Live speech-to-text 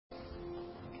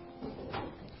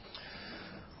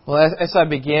Well, as I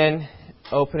begin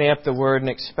opening up the Word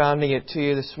and expounding it to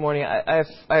you this morning, I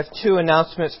have two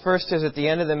announcements. First is at the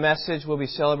end of the message, we'll be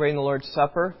celebrating the Lord's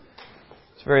Supper.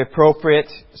 It's very appropriate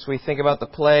as we think about the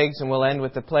plagues, and we'll end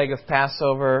with the plague of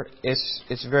Passover.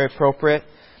 It's very appropriate.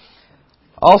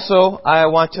 Also, I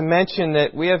want to mention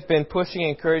that we have been pushing and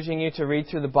encouraging you to read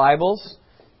through the Bibles,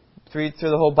 to read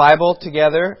through the whole Bible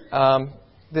together.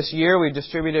 This year, we've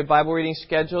distributed Bible reading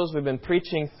schedules. We've been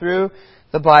preaching through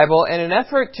the Bible in an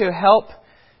effort to help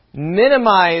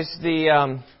minimize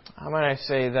the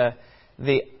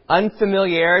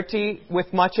unfamiliarity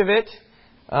with much of it.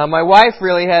 My wife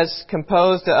really has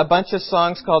composed a bunch of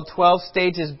songs called 12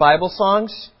 Stages Bible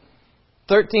Songs.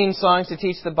 13 songs to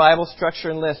teach the Bible structure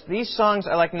and list. These songs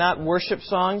are like not worship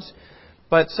songs,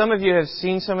 but some of you have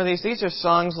seen some of these. These are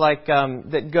songs like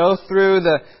that go through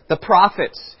the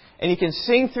prophets. And you can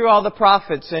sing through all the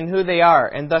prophets and who they are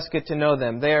and thus get to know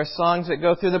them. They are songs that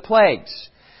go through the plagues.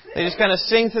 They just kind of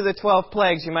sing through the 12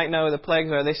 plagues. You might know who the plagues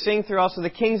are. They sing through also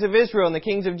the kings of Israel and the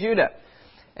kings of Judah.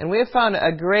 And we have found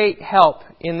a great help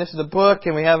in this. The book,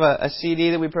 and we have a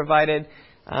CD that we provided.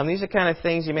 These are kind of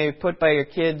things you maybe put by your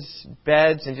kids'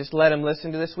 beds and just let them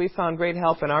listen to this. We found great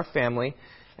help in our family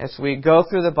as we go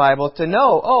through the Bible to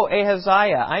know,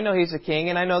 Ahaziah, I know he's a king,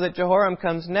 and I know that Jehoram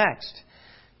comes next.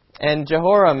 And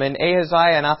Jehoram and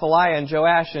Ahaziah and Athaliah and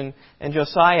Joash and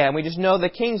Josiah. And we just know the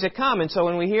kings that come. And so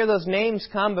when we hear those names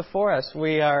come before us,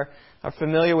 we are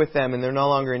familiar with them and they're no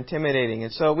longer intimidating.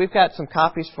 And so we've got some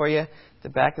copies for you at the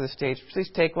back of the stage.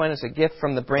 Please take one as a gift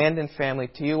from the Brandon family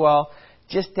to you all.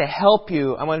 Just to help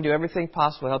you, I want to do everything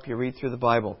possible to help you read through the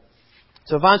Bible.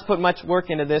 So Yvonne's put much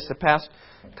work into this the past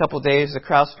couple of days. The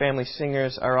Krause family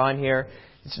singers are on here.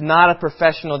 It's not a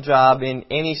professional job in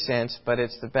any sense, but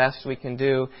it's the best we can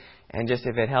do. And just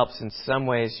if it helps in some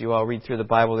ways you all read through the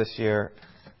Bible this year,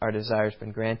 our desire's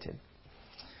been granted.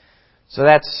 So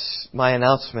that's my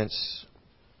announcements.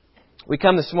 We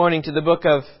come this morning to the book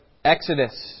of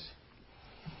Exodus.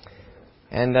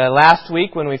 And last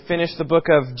week when we finished the book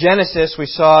of Genesis, we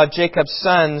saw Jacob's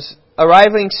sons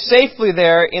arriving safely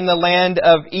there in the land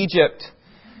of Egypt.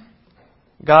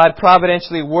 God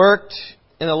providentially worked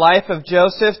in the life of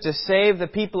Joseph to save the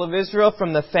people of Israel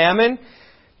from the famine.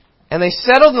 And they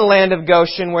settled in the land of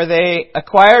Goshen where they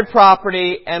acquired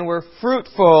property and were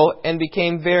fruitful and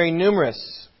became very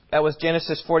numerous. That was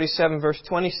Genesis 47 verse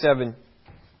 27.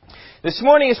 This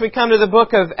morning as we come to the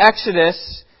book of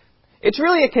Exodus, it's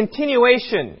really a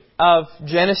continuation of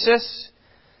Genesis.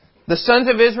 The sons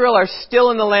of Israel are still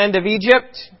in the land of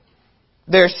Egypt.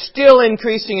 They're still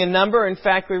increasing in number. In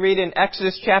fact, we read in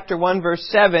Exodus chapter 1 verse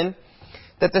 7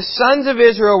 that the sons of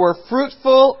Israel were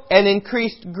fruitful and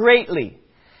increased greatly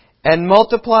and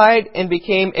multiplied and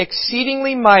became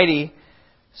exceedingly mighty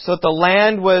so that the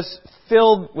land was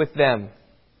filled with them.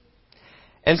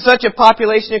 And such a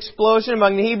population explosion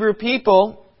among the Hebrew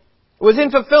people was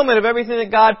in fulfillment of everything that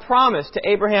God promised to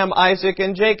Abraham, Isaac,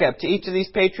 and Jacob. To each of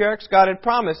these patriarchs, God had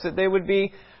promised that they would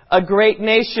be a great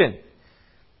nation.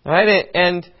 Right?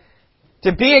 And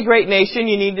to be a great nation,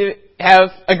 you need to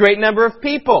have a great number of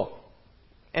people.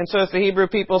 And so if the Hebrew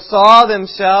people saw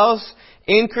themselves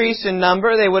increase in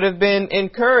number, they would have been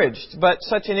encouraged. But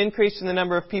such an increase in the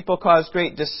number of people caused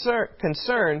great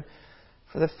concern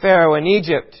for the Pharaoh in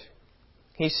Egypt.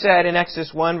 He said in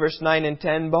Exodus 1 verse 9 and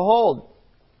 10, "Behold,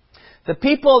 the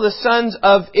people, the sons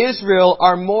of Israel,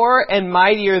 are more and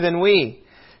mightier than we.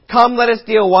 Come, let us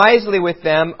deal wisely with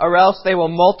them, or else they will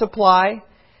multiply.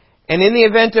 And in the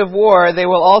event of war, they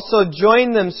will also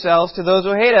join themselves to those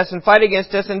who hate us and fight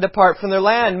against us and depart from their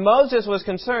land." Moses was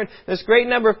concerned this great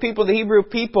number of people, the Hebrew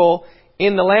people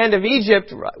in the land of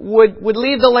Egypt, would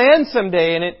leave the land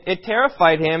someday, and it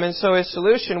terrified him. And so his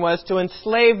solution was to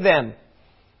enslave them.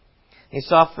 He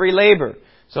saw free labor.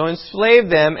 So enslave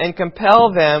them and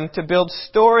compel them to build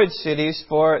storage cities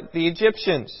for the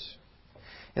Egyptians.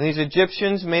 And these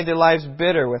Egyptians made their lives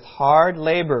bitter with hard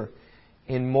labor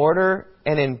in mortar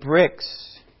and in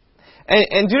bricks.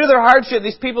 And due to their hardship,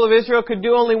 these people of Israel could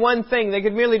do only one thing. They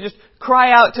could merely just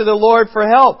cry out to the Lord for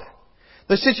help.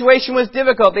 The situation was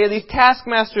difficult. They had these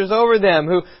taskmasters over them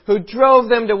who drove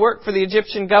them to work for the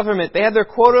Egyptian government. They had their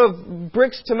quota of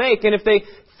bricks to make. And if they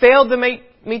failed to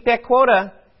meet that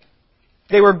quota,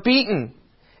 they were beaten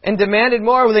and demanded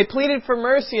more. When they pleaded for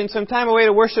mercy and some time away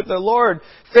to worship their Lord,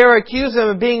 Pharaoh accused them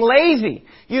of being lazy.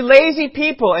 "You lazy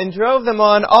people," and drove them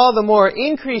on all the more,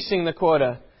 increasing the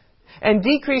quota and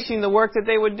decreasing the work that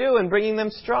they would do and bringing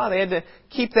them straw. They had to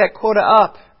keep that quota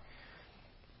up.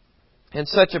 And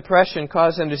such oppression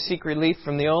caused them to seek relief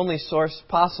from the only source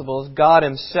possible, God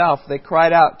Himself. They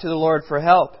cried out to the Lord for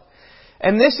help.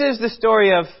 And this is the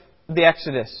story of the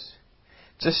Exodus.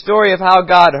 It's a story of how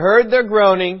God heard their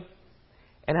groaning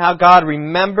and how God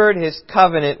remembered His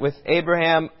covenant with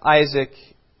Abraham, Isaac,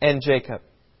 and Jacob.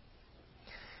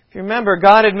 If you remember,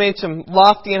 God had made some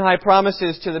lofty and high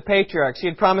promises to the patriarchs. He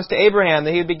had promised to Abraham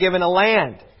that he would be given a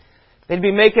land. They'd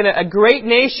be making a great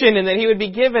nation and that he would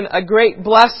be given a great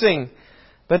blessing.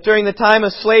 But during the time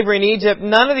of slavery in Egypt,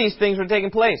 none of these things were taking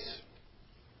place.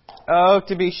 Oh,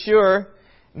 to be sure,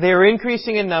 they were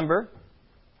increasing in number.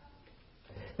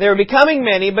 They were becoming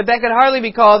many, but that could hardly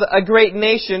be called a great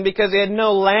nation because they had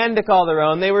no land to call their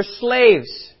own. They were slaves.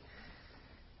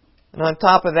 And on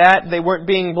top of that, they weren't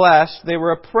being blessed. They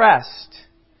were oppressed.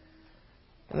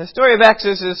 And the story of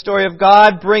Exodus is a story of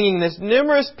God bringing this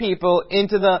numerous people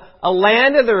into a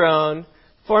land of their own,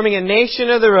 forming a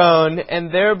nation of their own,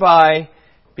 and thereby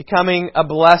becoming a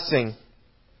blessing.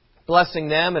 Blessing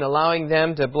them and allowing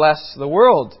them to bless the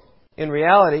world in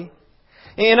reality.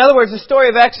 In other words, the story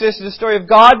of Exodus is the story of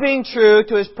God being true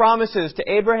to His promises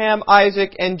to Abraham,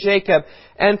 Isaac, and Jacob,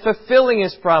 and fulfilling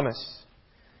His promise.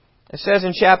 It says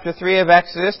in chapter 3 of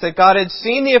Exodus that God had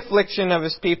seen the affliction of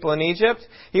His people in Egypt.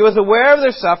 He was aware of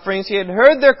their sufferings. He had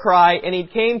heard their cry, and He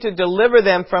came to deliver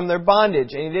them from their bondage.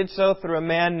 And He did so through a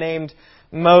man named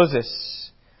Moses.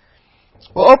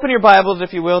 Well, open your Bibles,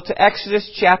 if you will, to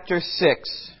Exodus chapter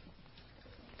 6.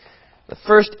 The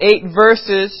first 8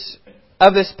 verses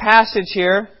of this passage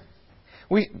here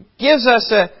gives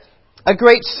us a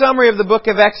great summary of the book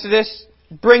of Exodus,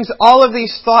 brings all of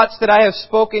these thoughts that I have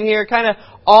spoken here kind of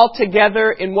all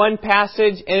together in one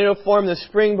passage, and it'll form the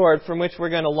springboard from which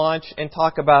we're going to launch and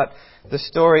talk about the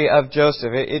story of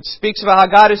Joseph. It speaks about how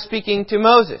God is speaking to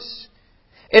Moses.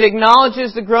 It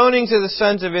acknowledges the groanings of the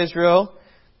sons of Israel,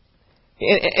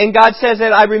 and God says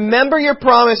that I remember your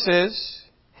promises,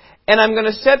 and I'm going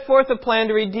to set forth a plan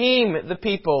to redeem the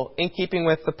people in keeping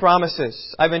with the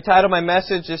promises. I've entitled my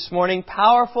message this morning,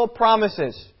 Powerful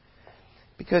Promises.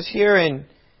 Because here in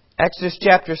Exodus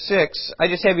chapter 6, I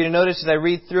just have you to notice as I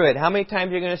read through it, how many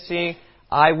times you're going to see,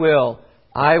 I will,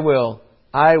 I will,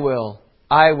 I will,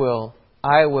 I will,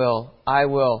 I will, I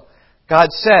will. God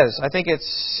says, I think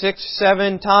it's 6,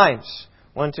 7 times.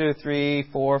 1, 2, 3,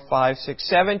 4, 5, 6,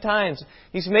 7 times.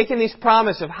 He's making these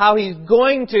promises of how He's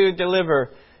going to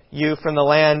deliver you from the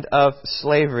land of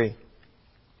slavery.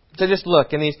 So just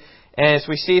look, and as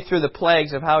we see through the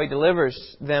plagues of how He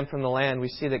delivers them from the land, we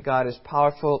see that God is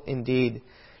powerful indeed.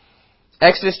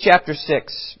 Exodus chapter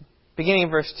 6, beginning in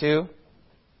verse 2.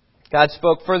 God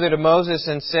spoke further to Moses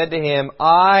and said to him,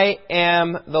 I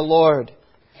am the Lord.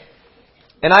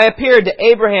 And I appeared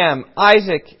to Abraham,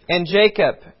 Isaac, and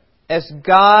Jacob as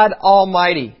God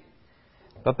Almighty,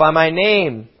 but by my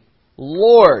name,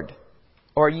 Lord,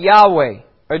 or Yahweh,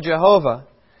 or Jehovah.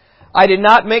 I did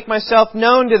not make myself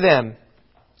known to them.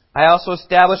 I also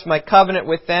established my covenant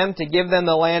with them to give them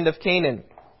the land of Canaan,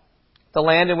 the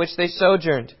land in which they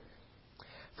sojourned.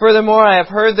 Furthermore, I have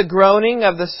heard the groaning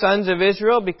of the sons of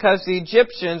Israel because the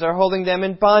Egyptians are holding them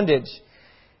in bondage,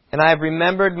 and I have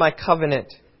remembered my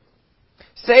covenant.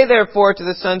 Say therefore to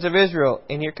the sons of Israel,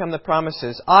 and here come the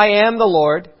promises, I am the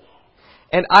Lord,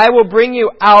 and I will bring you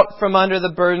out from under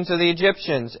the burdens of the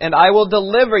Egyptians, and I will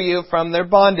deliver you from their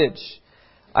bondage.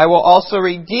 I will also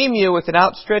redeem you with an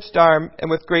outstretched arm and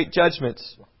with great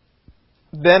judgments.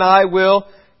 Then I will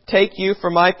take you for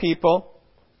my people,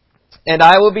 and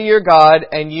I will be your God,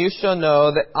 and you shall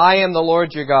know that I am the Lord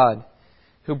your God,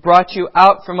 who brought you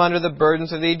out from under the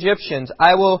burdens of the Egyptians.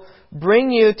 I will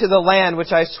bring you to the land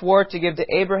which I swore to give to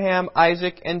Abraham,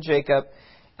 Isaac, and Jacob,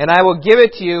 and I will give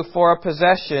it to you for a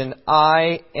possession.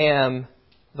 I am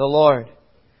the Lord.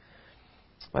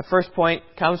 My first point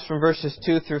comes from verses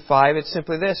 2 through 5. It's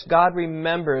simply this. God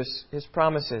remembers His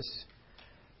promises.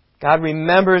 God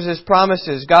remembers His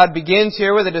promises. God begins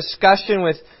here with a discussion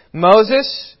with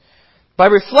Moses by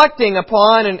reflecting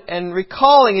upon and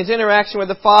recalling his interaction with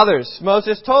the fathers.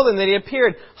 Moses told them that he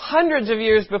appeared hundreds of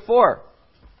years before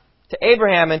to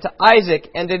Abraham and to Isaac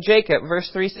and to Jacob. Verse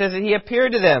 3 says that He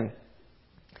appeared to them.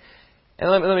 And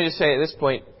let me just say at this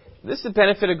point, this is the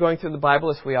benefit of going through the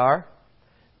Bible as we are,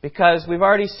 because we've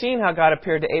already seen how God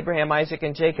appeared to Abraham, Isaac,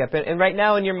 and Jacob. And right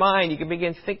now in your mind, you can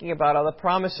begin thinking about all the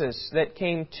promises that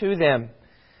came to them.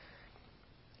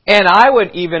 And I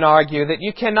would even argue that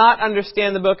you cannot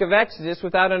understand the book of Exodus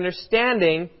without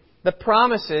understanding the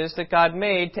promises that God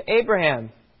made to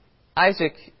Abraham,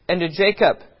 Isaac, and to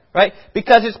Jacob. Right?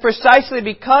 Because it's precisely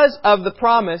because of the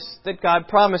promise that God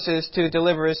promises to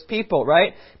deliver His people.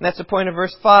 Right? And that's the point of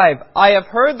verse 5. I have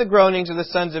heard the groanings of the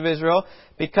sons of Israel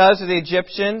because the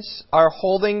Egyptians are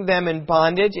holding them in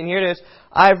bondage. And here it is.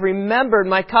 I've remembered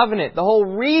my covenant. The whole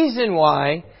reason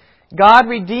why God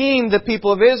redeemed the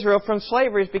people of Israel from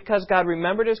slavery because God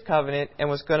remembered His covenant and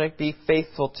was going to be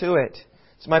faithful to it.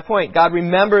 That's my point. God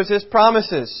remembers His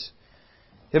promises.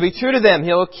 He'll be true to them.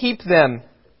 He'll keep them.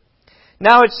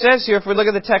 Now it says here, if we look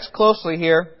at the text closely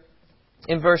here,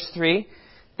 in verse 3,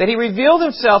 that He revealed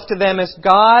Himself to them as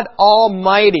God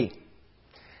Almighty.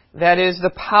 That is,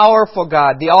 the powerful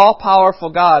God, the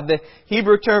all-powerful God. The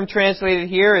Hebrew term translated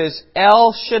here is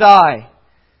El Shaddai,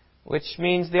 which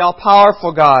means the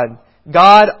all-powerful God.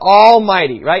 God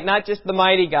Almighty, right? Not just the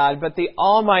mighty God, but the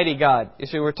Almighty God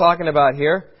is who we're talking about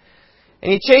here.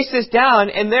 And He chased this down,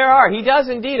 and He does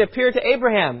indeed appear to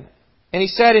Abraham. And He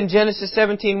said in Genesis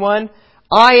 17:1,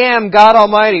 I am God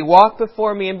Almighty, walk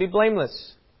before me and be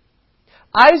blameless.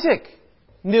 Isaac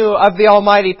knew of the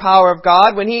almighty power of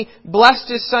God. When he blessed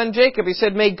his son Jacob, he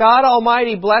said, may God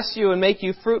Almighty bless you and make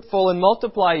you fruitful and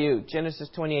multiply you. Genesis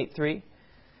 28:3.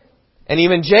 And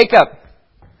even Jacob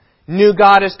knew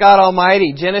God as God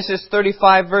Almighty. Genesis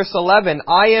 35 verse 11.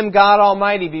 I am God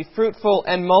Almighty, be fruitful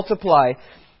and multiply.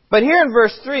 But here in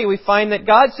verse 3 we find that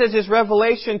God says His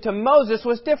revelation to Moses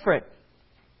was different.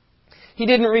 He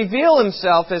didn't reveal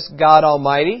Himself as God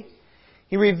Almighty.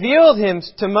 He revealed Him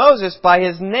to Moses by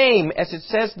His name, as it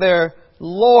says there,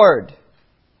 Lord.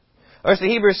 Or as the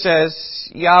Hebrew says,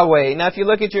 Yahweh. Now if you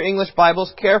look at your English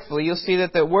Bibles carefully, you'll see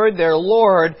that the word there,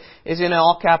 Lord, is in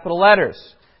all capital letters.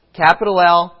 Capital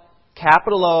L,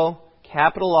 capital O,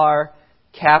 capital R,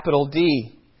 capital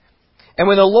D. And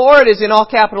when the Lord is in all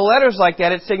capital letters like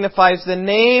that, it signifies the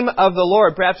name of the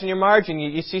Lord. Perhaps in your margin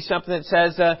you see something that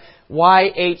says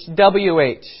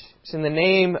YHWH. It's in the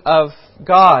name of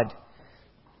God.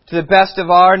 To the best of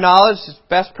our knowledge, it's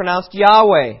best pronounced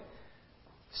Yahweh.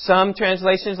 Some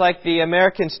translations, like the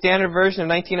American Standard Version of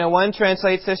 1901,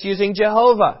 translates this using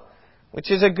Jehovah,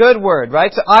 which is a good word,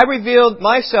 right? So I revealed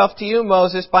myself to you,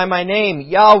 Moses, by my name,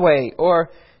 Yahweh, or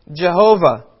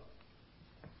Jehovah.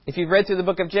 If you've read through the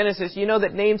book of Genesis, you know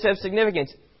that names have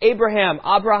significance. Abraham,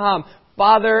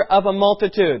 father of a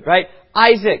multitude, right?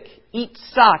 Isaac,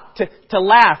 Yitzhak, to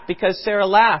laugh because Sarah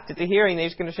laughed at the hearing that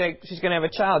she's going to have a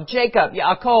child. Jacob,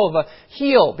 Yaakov,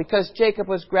 heel, because Jacob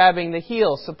was grabbing the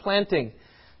heel, supplanting.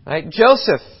 Right?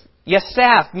 Joseph,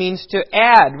 Yasaph, means to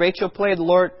add. Rachel prayed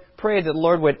that the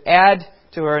Lord would add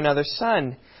to her another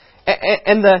son.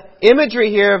 And the imagery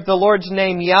here of the Lord's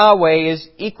name, Yahweh, is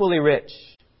equally rich.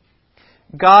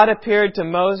 God appeared to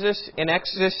Moses in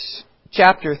Exodus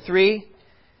chapter 3.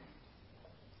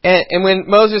 And when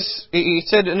He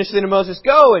said initially to Moses,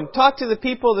 go and talk to the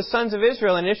people, the sons of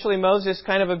Israel. Initially Moses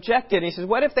kind of objected. And he says,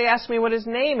 what if they ask me what his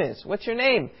name is? What's your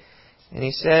name? And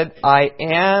he said, I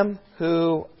am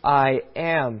who I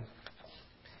am.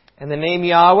 And the name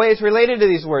Yahweh is related to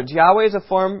these words. Yahweh is a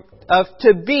form of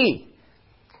to be.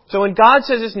 So when God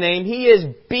says His name, He is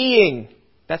being.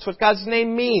 That's what God's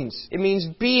name means. It means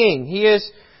being. He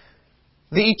is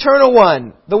the eternal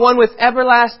one, the one with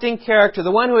everlasting character,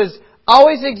 the one who has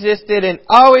always existed and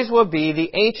always will be,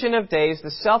 the Ancient of Days,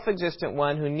 the self-existent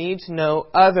one who needs no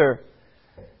other.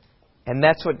 And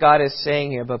that's what God is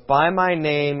saying here. But by my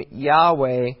name,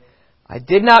 Yahweh, I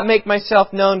did not make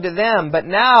myself known to them, but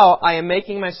now I am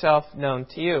making myself known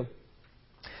to you.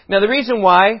 Now the reason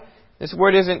why this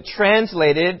word isn't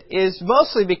translated is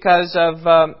mostly because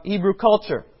of Hebrew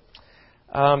culture.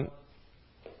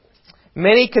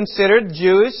 Many considered,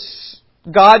 Jews,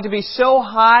 God to be so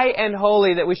high and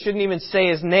holy that we shouldn't even say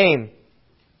His name.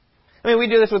 I mean, we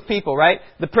do this with people, right?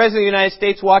 The President of the United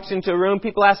States walks into a room,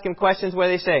 people ask him questions, what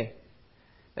do they say?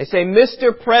 They say,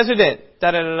 Mr. President,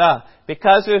 da-da-da-da.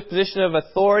 Because of his position of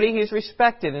authority, He's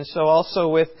respected. And so also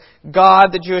with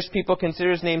God, the Jewish people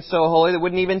consider His name so holy they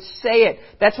wouldn't even say it.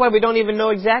 That's why we don't even know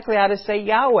exactly how to say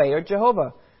Yahweh or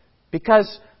Jehovah.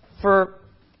 Because for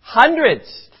hundreds,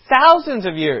 thousands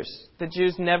of years, the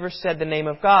Jews never said the name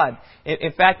of God.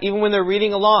 In fact, even when they're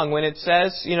reading along, when it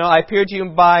says, I appeared to you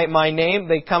by my name,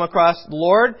 they come across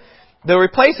Lord, they'll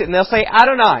replace it and they'll say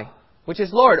Adonai, which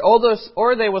is Lord.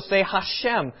 Or they will say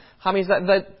Hashem. How means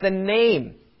that the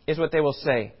name is what they will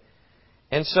say.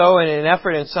 And so in an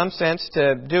effort, in some sense,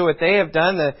 to do what they have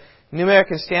done, the New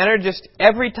American Standard, just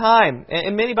every time,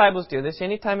 and many Bibles do this,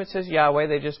 anytime it says Yahweh,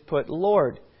 they just put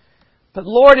Lord. But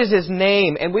Lord is His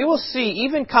name, and we will see,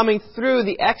 even coming through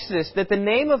the Exodus, that the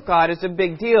name of God is a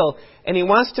big deal, and He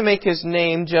wants to make His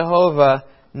name, Jehovah,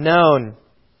 known.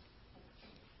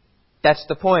 That's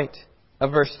the point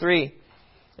of verse 3.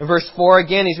 In verse 4,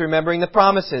 again, He's remembering the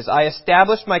promises. I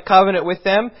established my covenant with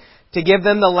them to give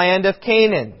them the land of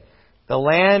Canaan, the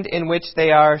land in which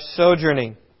they are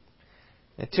sojourning.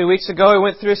 And 2 weeks ago, we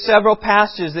went through several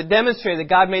passages that demonstrated that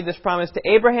God made this promise to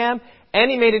Abraham,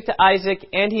 and He made it to Isaac,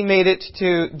 and He made it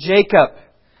to Jacob.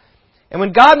 And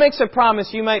when God makes a promise,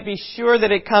 you might be sure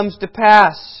that it comes to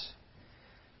pass.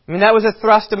 I mean, that was a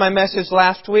thrust of my message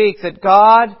last week, that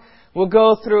God will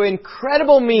go through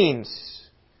incredible means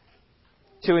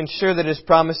to ensure that His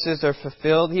promises are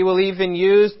fulfilled. He will even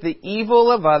use the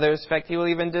evil of others. In fact, He will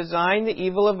even design the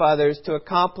evil of others to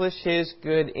accomplish His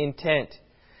good intent.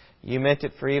 You meant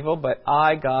it for evil, but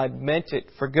I, God, meant it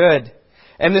for good.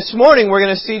 And this morning we're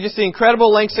going to see just the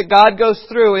incredible lengths that God goes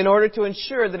through in order to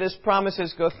ensure that His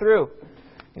promises go through.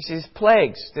 You see, these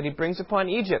plagues that He brings upon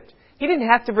Egypt. He didn't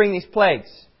have to bring these plagues,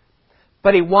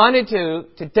 but He wanted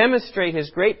to demonstrate His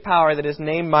great power, that His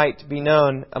name might be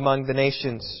known among the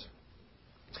nations.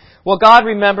 Well, God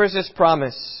remembers His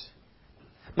promise.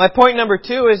 My point number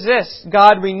 2 is this.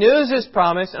 God renews His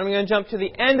promise, and I'm going to jump to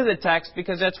the end of the text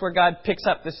because that's where God picks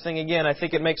up this thing again. I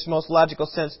think it makes most logical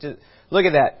sense to look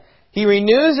at that. He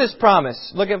renews His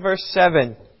promise. Look at verse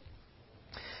 7.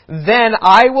 Then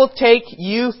I will take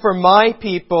you for my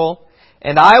people,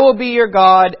 and I will be your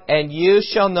God, and you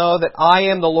shall know that I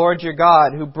am the Lord your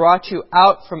God, who brought you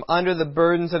out from under the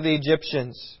burdens of the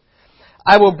Egyptians.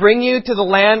 I will bring you to the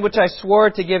land which I swore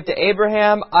to give to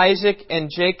Abraham, Isaac, and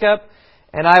Jacob,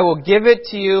 and I will give it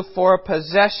to you for a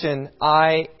possession.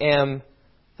 I am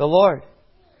the Lord.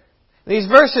 These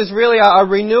verses really are a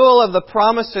renewal of the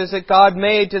promises that God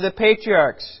made to the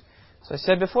patriarchs. As I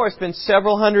said before, it's been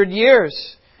several hundred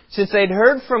years since they'd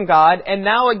heard from God, and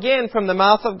now again from the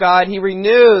mouth of God, He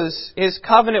renews His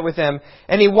covenant with them.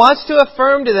 And He wants to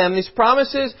affirm to them these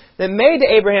promises that made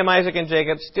to Abraham, Isaac, and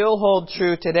Jacob still hold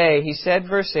true today. He said,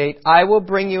 verse 8, I will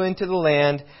bring you into the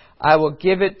land. I will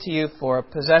give it to you for a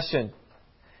possession.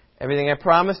 Everything I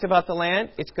promised about the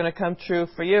land, it's going to come true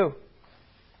for you.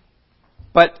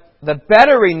 But the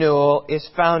better renewal is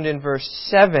found in verse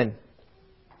 7.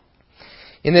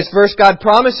 In this verse, God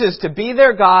promises to be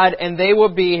their God and they will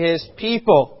be His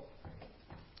people.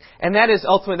 And that is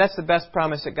ultimately, that's the best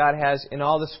promise that God has in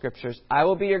all the Scriptures. I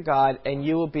will be your God and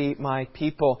you will be my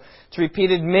people. It's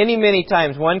repeated many, many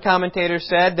times. One commentator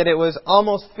said that it was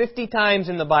almost 50 times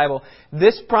in the Bible.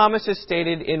 This promise is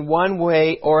stated in one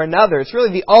way or another. It's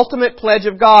really the ultimate pledge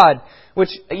of God, which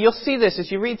you'll see this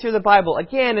as you read through the Bible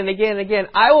again and again and again.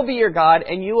 I will be your God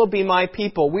and you will be my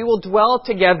people. We will dwell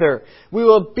together. We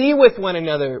will be with one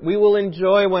another. We will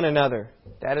enjoy one another.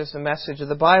 That is the message of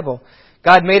the Bible.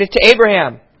 God made it to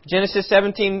Abraham. Genesis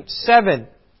 17:7.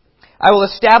 I will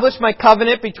establish my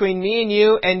covenant between me and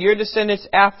you and your descendants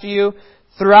after you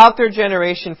throughout their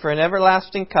generation for an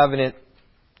everlasting covenant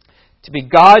to be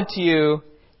God to you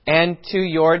and to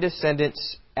your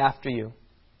descendants after you.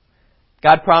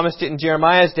 God promised it in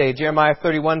Jeremiah's day. Jeremiah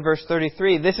 31 verse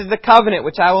 33. This is the covenant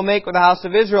which I will make with the house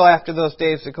of Israel after those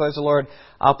days, declares the Lord.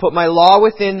 I'll put my law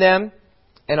within them,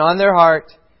 and on their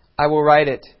heart I will write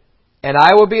it. And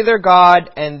I will be their God,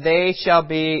 and they shall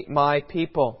be my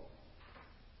people.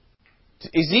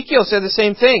 Ezekiel said the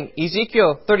same thing.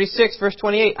 Ezekiel 36 verse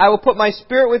 28. I will put my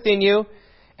spirit within you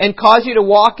and cause you to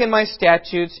walk in my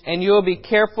statutes, and you will be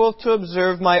careful to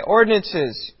observe my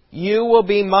ordinances. You will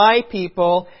be my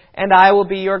people, and I will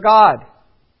be your God.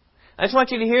 I just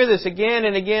want you to hear this again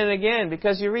and again and again,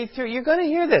 because you read through, you're going to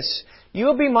hear this. You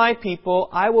will be my people,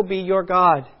 I will be your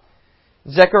God.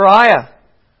 Zechariah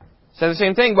said the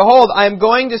same thing. Behold, I am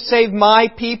going to save my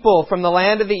people from the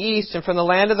land of the east and from the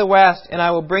land of the west, and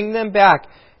I will bring them back,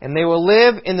 and they will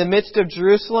live in the midst of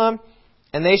Jerusalem,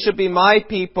 and they shall be my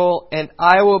people, and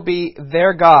I will be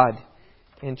their God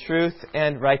in truth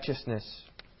and righteousness.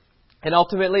 And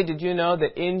ultimately, did you know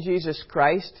that in Jesus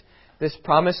Christ, this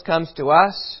promise comes to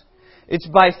us? It's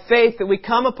by faith that we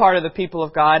come a part of the people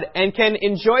of God and can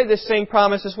enjoy this same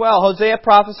promise as well. Hosea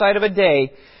prophesied of a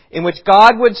day in which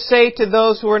God would say to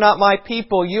those who are not my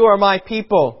people, you are my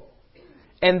people.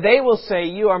 And they will say,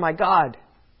 you are my God.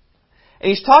 And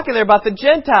He's talking there about the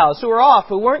Gentiles who are off,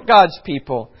 who weren't God's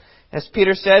people. As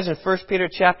Peter says in 1 Peter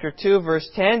chapter 2, verse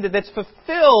 10, that that's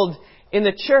fulfilled in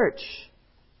the church.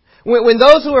 When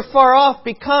those who are far off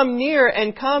become near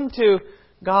and come to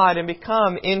God and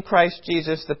become in Christ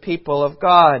Jesus the people of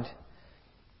God.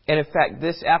 And in fact,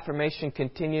 this affirmation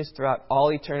continues throughout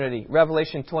all eternity.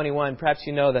 Revelation 21, perhaps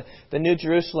you know the New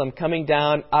Jerusalem coming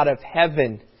down out of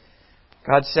heaven.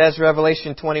 God says,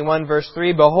 Revelation 21 verse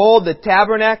 3, Behold, the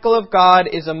tabernacle of God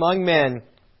is among men,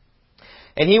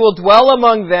 and He will dwell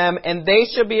among them, and they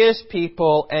shall be His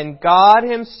people, and God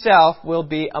Himself will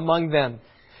be among them.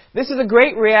 This is a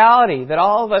great reality that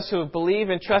all of us who believe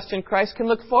and trust in Christ can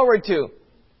look forward to.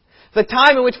 The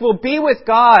time in which we'll be with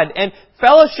God and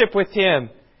fellowship with Him.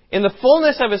 In the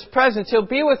fullness of His presence, He'll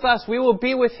be with us. We will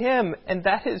be with Him. And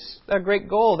that is our great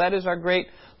goal. That is our great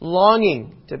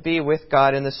longing to be with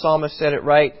God. And the psalmist said it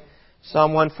right.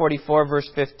 Psalm 144, verse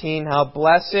 15, how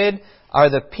blessed are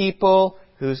the people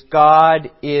whose God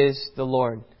is the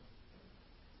Lord.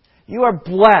 You are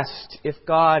blessed if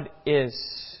God is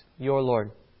your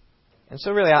Lord. And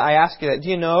so really, I ask you that. Do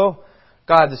you know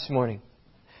God this morning?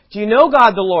 Do you know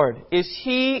God the Lord? Is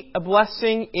He a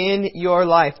blessing in your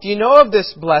life? Do you know of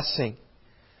this blessing?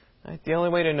 Right? The only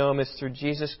way to know Him is through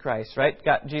Jesus Christ, right?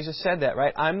 Jesus said that,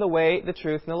 right? I'm the way, the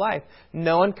truth, and the life.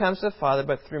 No one comes to the Father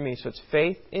but through me. So it's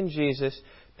faith in Jesus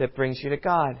that brings you to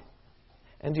God.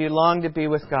 And do you long to be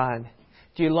with God?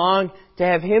 Do you long to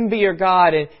have Him be your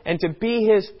God and to be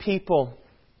His people?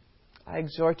 I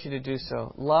exhort you to do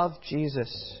so. Love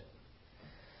Jesus.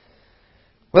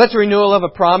 Well, that's a renewal of a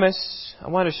promise. I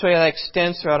want to show you that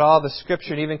extends throughout all the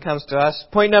Scripture. It even comes to us.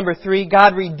 Point number 3,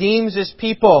 God redeems His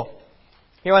people.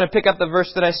 Here I want to pick up the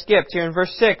verse that I skipped, here in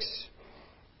verse 6.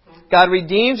 God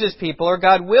redeems His people, or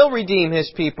God will redeem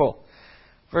His people.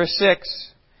 Verse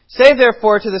 6. Say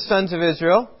therefore to the sons of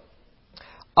Israel,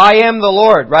 I am the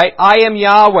Lord, right? I am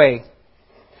Yahweh.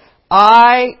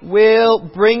 I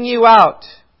will bring you out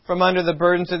from under the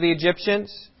burdens of the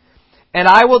Egyptians, and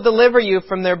I will deliver you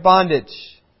from their bondage.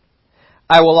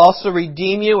 I will also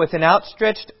redeem you with an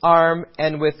outstretched arm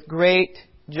and with great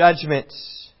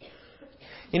judgments.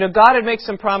 You know, God had made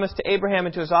some promise to Abraham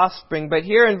and to his offspring, but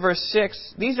here in verse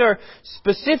 6, these are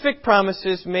specific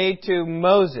promises made to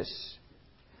Moses.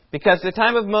 Because at the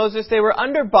time of Moses, they were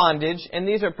under bondage, and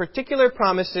these are particular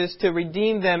promises to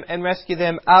redeem them and rescue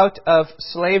them out of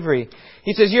slavery.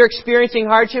 He says, you're experiencing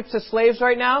hardships as slaves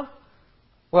right now?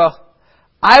 Well,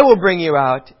 I will bring you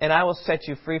out, and I will set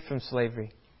you free from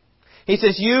slavery. He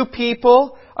says, you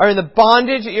people are in the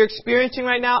bondage that you're experiencing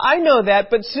right now. I know that,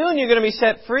 but soon you're going to be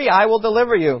set free. I will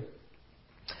deliver you.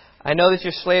 I know that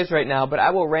you're slaves right now, but I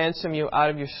will ransom you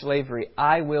out of your slavery.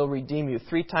 I will redeem you.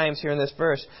 3 times here in this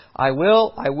verse. I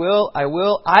will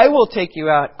take you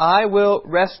out. I will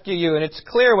rescue you. And it's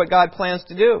clear what God plans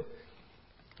to do.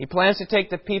 He plans to take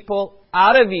the people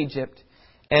out of Egypt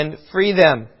and free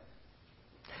them.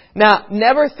 Now,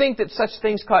 never think that such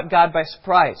things caught God by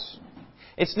surprise.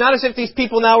 It's not as if these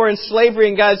people now were in slavery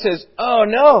and God says, oh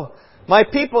no, my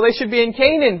people, they should be in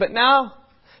Canaan, but now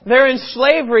they're in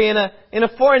slavery in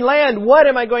a foreign land. What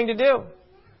am I going to do?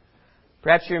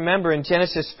 Perhaps you remember in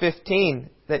Genesis 15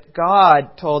 that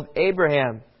God told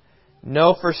Abraham,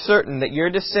 know for certain that your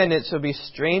descendants will be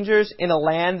strangers in a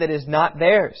land that is not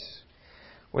theirs,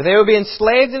 where they will be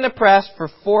enslaved and oppressed for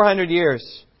 400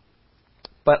 years.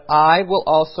 But I will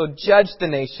also judge the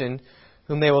nation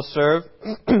whom they will serve,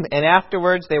 and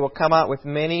afterwards they will come out with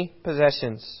many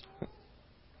possessions.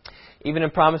 Even in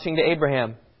promising to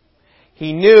Abraham,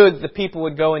 He knew that the people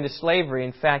would go into slavery.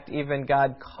 In fact, even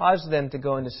God caused them to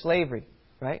go into slavery,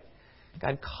 right?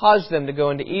 God caused them to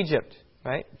go into Egypt,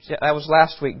 right? That was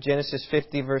last week, Genesis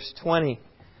 50, verse 20.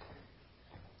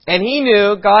 And He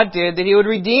knew, God did, that He would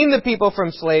redeem the people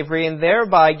from slavery and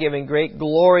thereby giving great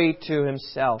glory to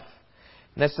Himself.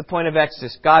 And that's the point of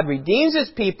Exodus. God redeems His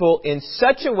people in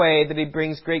such a way that He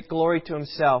brings great glory to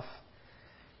Himself.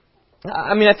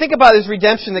 I mean, I think about this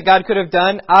redemption that God could have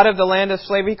done out of the land of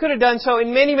slavery. He could have done so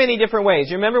in many, many different ways.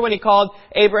 You remember when He called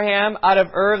Abraham out of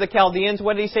Ur of the Chaldeans?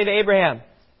 What did He say to Abraham?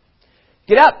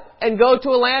 Get up and go to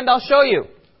a land I'll show you.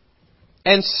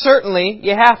 And certainly,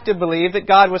 you have to believe that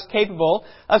God was capable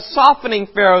of softening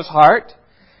Pharaoh's heart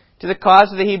to the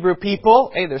cause of the Hebrew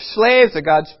people. Hey, they're slaves, they're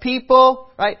God's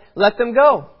people, right? Let them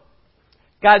go.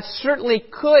 God certainly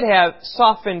could have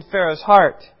softened Pharaoh's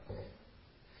heart.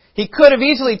 He could have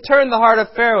easily turned the heart of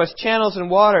Pharaoh as channels in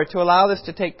water to allow this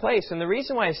to take place. And the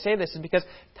reason why I say this is because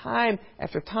time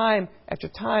after time after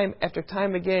time after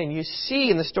time again, you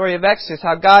see in the story of Exodus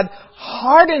how God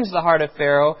hardens the heart of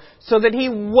Pharaoh so that he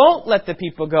won't let the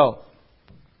people go.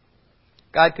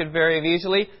 God could very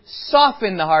easily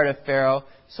soften the heart of Pharaoh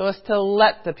so as to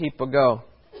let the people go.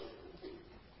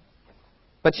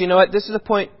 But you know what? This is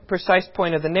the precise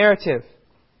point of the narrative.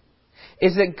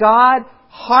 Is that God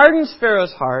hardens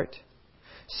Pharaoh's heart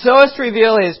so as to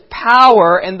reveal His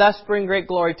power and thus bring great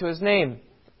glory to His name.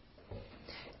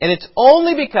 And it's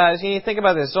only because, you need to think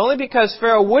about this, it's only because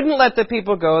Pharaoh wouldn't let the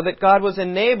people go that God was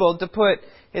enabled to put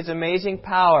His amazing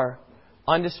power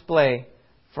on display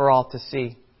for all to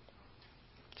see.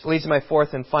 Which leads to my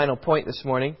fourth and final point this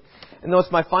morning. And though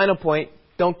it's my final point,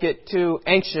 don't get too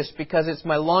anxious because it's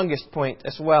my longest point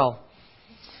as well.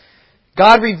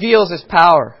 God reveals His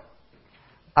power.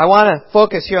 I want to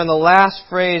focus here on the last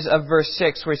phrase of verse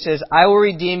 6 where He says, I will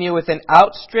redeem you with an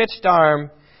outstretched arm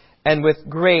and with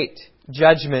great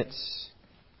judgments.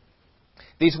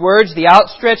 These words, the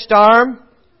outstretched arm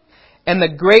and the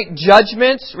great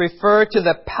judgments, refer to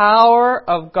the power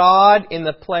of God in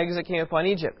the plagues that came upon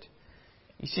Egypt.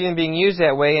 You see them being used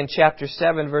that way in chapter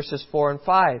 7, verses 4 and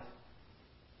 5.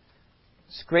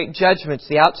 It's great judgments,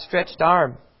 the outstretched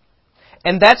arm.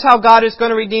 And that's how God is going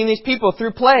to redeem these people,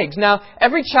 through plagues. Now,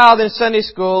 every child in Sunday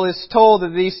school is told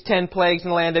of these 10 plagues in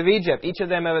the land of Egypt. Each of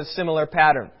them have a similar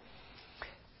pattern.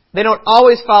 They don't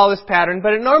always follow this pattern,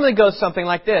 but it normally goes something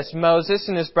like this. Moses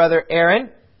and his brother Aaron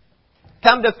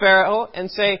come to Pharaoh and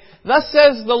say, "Thus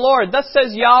says the Lord, thus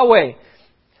says Yahweh,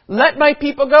 let my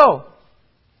people go."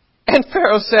 And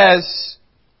Pharaoh says,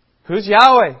 "Who's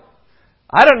Yahweh?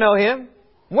 I don't know him.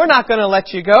 We're not going to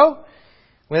let you go."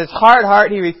 With his hard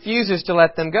heart, he refuses to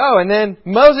let them go. And then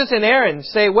Moses and Aaron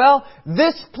say, "Well,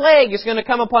 this plague is going to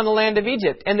come upon the land of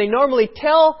Egypt." And they normally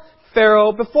tell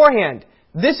Pharaoh beforehand,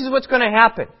 "This is what's going to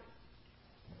happen."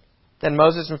 Then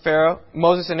Moses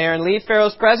and Aaron leave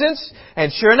Pharaoh's presence,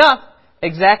 and sure enough,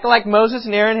 exactly like Moses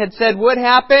and Aaron had said would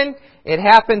happen, it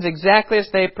happens exactly as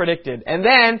they predicted. And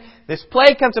then this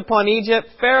plague comes upon Egypt.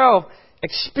 Pharaoh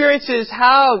experiences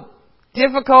how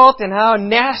difficult and how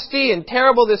nasty and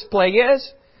terrible this plague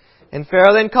is. And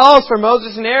Pharaoh then calls for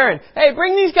Moses and Aaron, "Hey,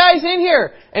 bring these guys in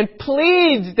here," and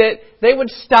pleads that they would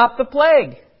stop the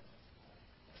plague.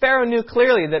 Pharaoh knew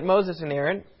clearly that Moses and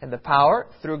Aaron had the power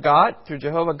through God, through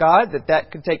Jehovah God,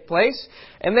 that could take place.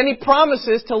 And then he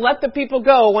promises to let the people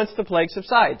go once the plague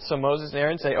subsides. So Moses and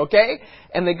Aaron say, "Okay."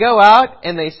 And they go out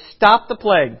and they stop the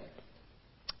plague.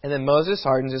 And then Moses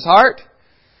hardens his heart.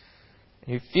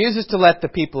 He refuses to let the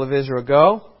people of Israel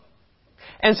go.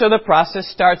 And so the process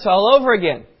starts all over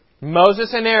again.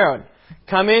 Moses and Aaron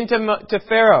come into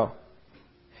Pharaoh.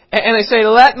 And they say,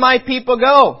 "Let my people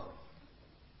go."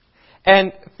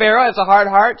 And Pharaoh has a hard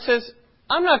heart, says,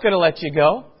 "I'm not going to let you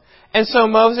go." And so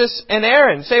Moses and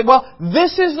Aaron say, "Well,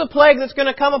 this is the plague that's going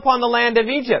to come upon the land of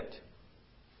Egypt."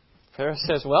 Pharaoh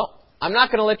says, "Well, I'm not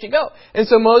going to let you go." And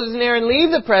so Moses and Aaron leave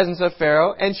the presence of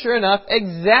Pharaoh, and sure enough,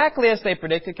 exactly as they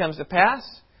predicted comes to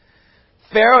pass.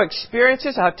 Pharaoh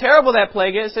experiences how terrible that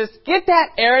plague is, says, "Get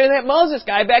that Aaron and that Moses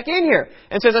guy back in here."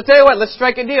 And says, "I'll tell you what, let's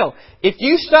strike a deal. If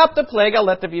you stop the plague, I'll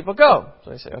let the people go." So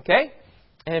they say, "Okay."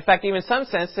 And in fact, even in some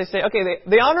sense, they say, "Okay,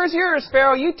 the honor is yours,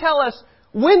 Pharaoh. You tell us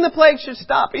when the plague should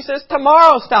stop." He says,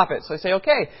 "Tomorrow stop it." So they say,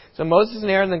 "Okay." So Moses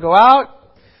and Aaron then go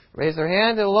out, raise their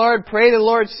hand to the Lord, pray to the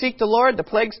Lord, seek the Lord. The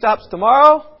plague stops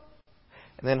tomorrow.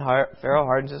 And then Pharaoh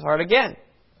hardens his heart again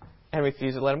and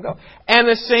refuses to let him go. And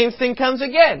the same thing comes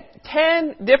again.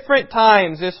 10 different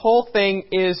times this whole thing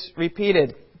is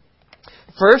repeated.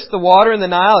 First, the water in the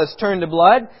Nile is turned to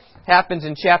blood. Happens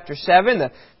in chapter 7.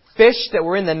 The fish that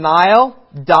were in the Nile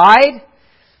died.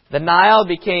 The Nile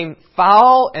became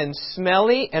foul and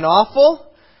smelly and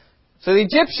awful. So the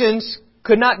Egyptians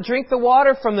could not drink the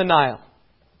water from the Nile.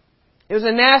 It was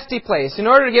a nasty place. In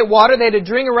order to get water, they had to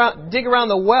dig around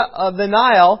the well of the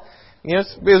Nile. You know,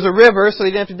 it was a river, so they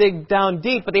didn't have to dig down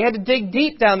deep. But they had to dig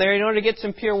deep down there in order to get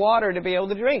some pure water to be able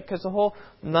to drink, because the whole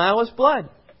Nile was blood.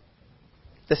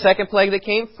 The second plague that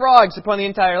came, frogs upon the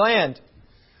entire land.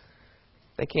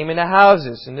 They came into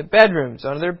houses, into bedrooms,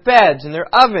 onto their beds, in their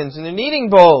ovens, in their kneading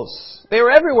bowls. They were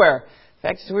everywhere. In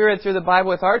fact, as we read through the Bible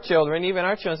with our children, even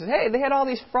our children said, "Hey, they had all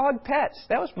these frog pets.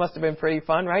 Must have been pretty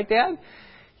fun, right, Dad?"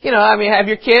 You know, I mean, have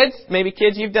your kids, maybe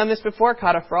kids, you've done this before,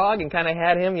 caught a frog and kind of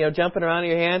had him, jumping around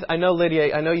in your hands. I know,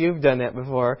 Lydia, I know you've done that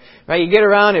before. Right? You get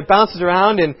around, it bounces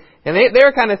around, and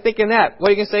they're kind of thinking that. What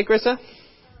are you going to say, Krista?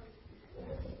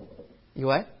 You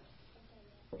what?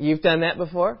 You've done that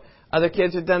before? Other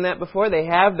kids have done that before. They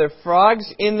have their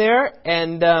frogs in there,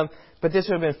 but this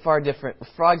would have been far different.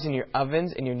 Frogs in your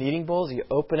ovens, in your kneading bowls. You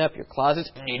open up your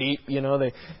closets,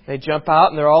 they jump out,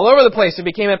 and they're all over the place. It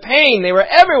became a pain. They were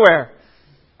everywhere.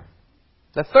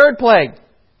 The third plague,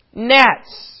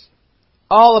 gnats,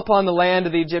 all upon the land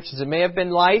of the Egyptians. It may have been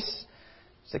lice,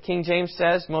 as the King James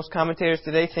says. Most commentators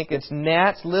today think it's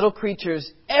gnats, little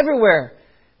creatures everywhere,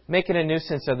 making a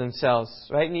nuisance of themselves,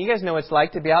 right? And you guys know what it's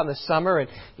like to be out in the summer and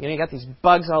you got these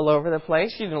bugs all over the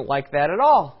place. You didn't like that at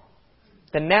all.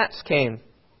 The gnats came.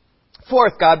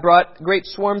 Fourth, God brought great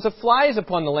swarms of flies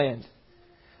upon the land.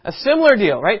 A similar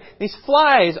deal, right? These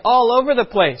flies all over the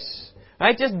place,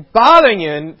 right? Just bothering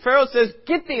you. And Pharaoh says,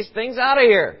 "Get these things out of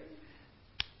here."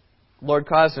 The Lord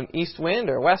caused an east wind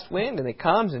or west wind, and it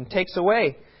comes and takes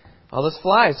away all those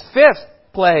flies. Fifth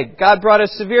plague, God brought a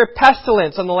severe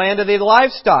pestilence on the land of the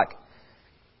livestock.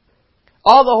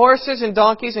 All the horses and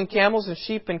donkeys and camels and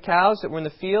sheep and cows that were in the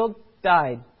field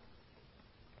died.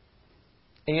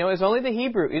 And it was only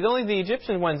the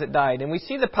Egyptian ones that died. And we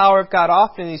see the power of God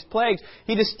often in these plagues.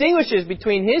 He distinguishes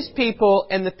between His people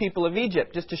and the people of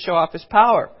Egypt, just to show off His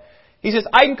power. He says,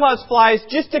 "I can cause flies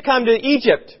just to come to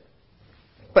Egypt,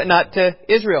 but not to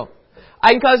Israel. I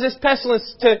can cause this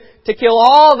pestilence to kill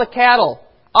all the cattle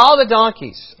all the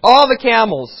donkeys, all the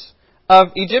camels of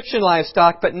Egyptian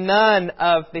livestock, but none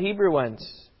of the Hebrew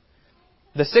ones.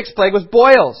 The sixth plague was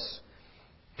boils.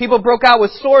 People broke out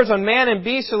with sores on man and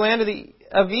beast in the land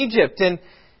of Egypt. And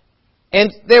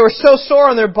they were so sore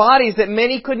on their bodies that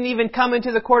many couldn't even come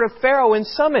into the court of Pharaoh when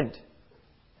summoned.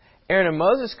 Aaron and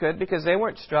Moses could because they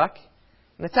weren't struck.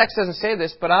 And the text doesn't say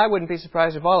this, but I wouldn't be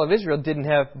surprised if all of Israel didn't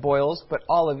have boils, but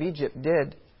all of Egypt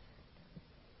did.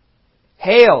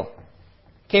 Hail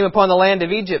came upon the land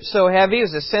of Egypt so heavy, it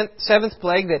was the seventh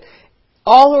plague, that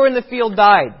all who were in the field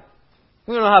died.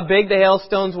 We don't know how big the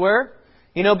hailstones were,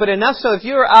 but enough so if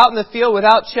you were out in the field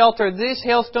without shelter, these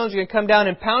hailstones are going to come down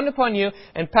and pound upon you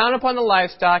and pound upon the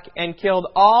livestock and killed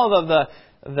all of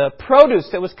the produce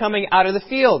that was coming out of the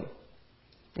field.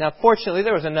 Now, fortunately,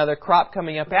 there was another crop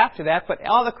coming up after that, but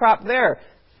all the crop there,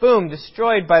 boom,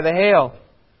 destroyed by the hail.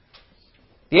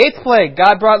 The eighth plague,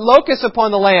 God brought locusts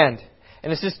upon the land.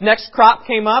 And as this next crop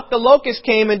came up, the locusts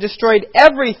came and destroyed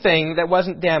everything that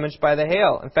wasn't damaged by the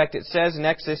hail. In fact, it says in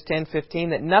Exodus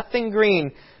 10:15 that nothing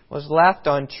green was left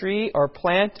on tree or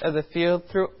plant of the field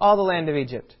through all the land of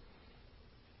Egypt.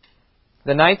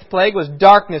 The ninth plague was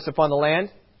darkness upon the land.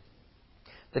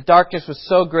 The darkness was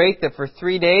so great that for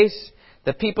 3 days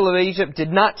the people of Egypt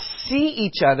did not see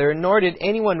each other, nor did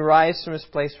anyone rise from his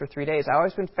place for 3 days. I've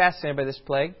always been fascinated by this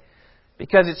plague,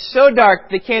 because it's so dark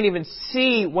they can't even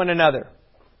see one another.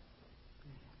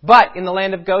 But in the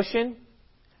land of Goshen,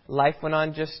 life went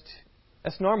on just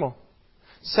as normal.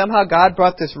 Somehow God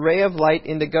brought this ray of light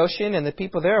into Goshen, and the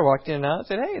people there walked in and out and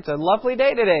said, hey, it's a lovely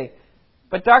day today.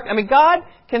 But God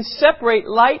can separate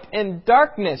light and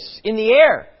darkness in the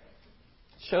air.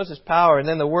 It shows His power. And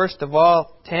then the worst of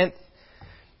all, 10th,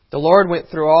 the Lord went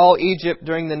through all Egypt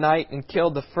during the night and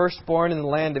killed the firstborn in the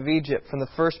land of Egypt, from the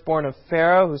firstborn of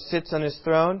Pharaoh who sits on his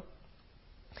throne,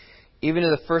 even to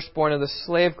the firstborn of the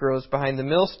slave girls behind the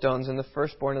millstones and the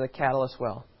firstborn of the cattle as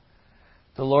well.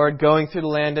 The Lord going through the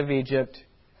land of Egypt,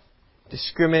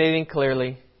 discriminating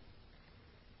clearly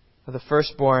of the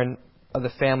firstborn of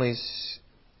the families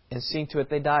and seeing to it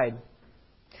they died.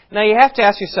 Now you have to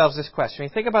ask yourselves this question. When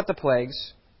you think about the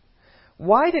plagues,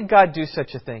 why did God do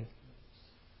such a thing?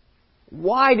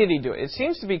 Why did He do it? It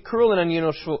seems to be cruel and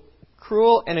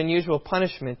unusual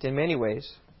punishment in many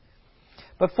ways.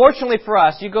 But fortunately for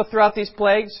us, you go throughout these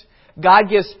plagues, God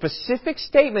gives specific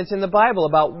statements in the Bible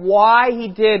about why He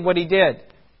did what He did.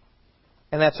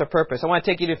 And that's our purpose. I want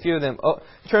to take you to a few of them.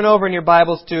 Turn over in your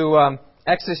Bibles to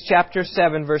Exodus chapter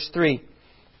 7, verse 3.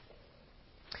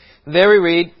 There we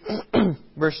read,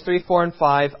 verse 3, 4, and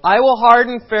 5, I will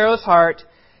harden Pharaoh's heart,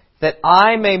 that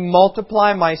I may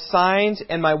multiply my signs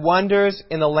and my wonders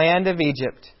in the land of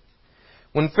Egypt.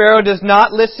 When Pharaoh does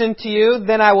not listen to you,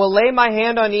 then I will lay my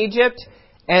hand on Egypt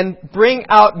and bring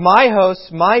out my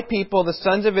hosts, my people, the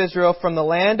sons of Israel, from the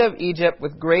land of Egypt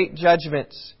with great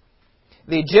judgments.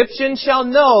 The Egyptians shall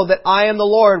know that I am the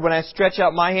Lord when I stretch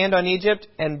out my hand on Egypt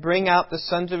and bring out the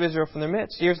sons of Israel from their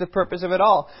midst. Here's the purpose of it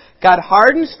all. God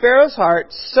hardens Pharaoh's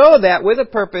heart so that with a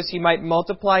purpose He might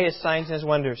multiply His signs and His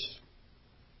wonders.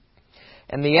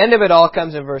 And the end of it all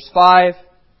comes in verse 5.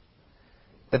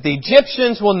 That the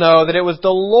Egyptians will know that it was the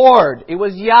Lord, it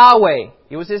was Yahweh,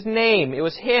 it was His name, it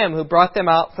was Him who brought them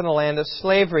out from the land of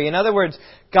slavery. In other words,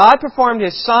 God performed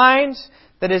His signs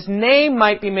that His name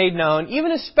might be made known,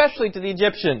 even especially to the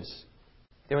Egyptians.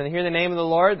 Then when they hear the name of the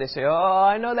Lord, they say, oh,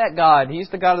 I know that God. He's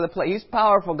the God of the place. He's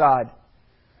powerful God.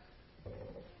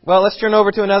 Well, let's turn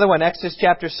over to another one. Exodus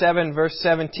chapter 7, verse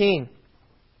 17.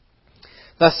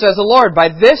 Thus says the Lord, by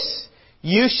this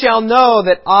you shall know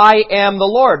that I am the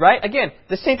Lord. Right? Again,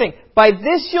 the same thing. By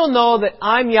this you'll know that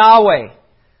I'm Yahweh.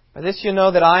 By this you'll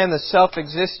know that I am the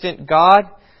self-existent God.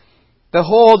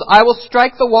 Behold, I will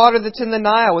strike the water that's in the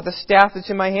Nile with the staff that's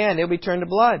in my hand. It will be turned to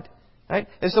blood. Right?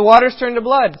 As the waters turn to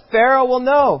blood, Pharaoh will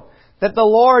know that the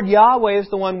Lord Yahweh is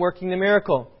the one working the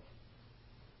miracle.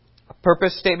 A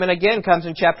purpose statement again comes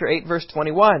in chapter 8, verse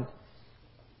 21.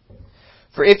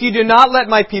 For if you do not let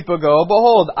my people go,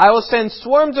 behold, I will send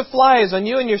swarms of flies on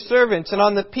you and your servants and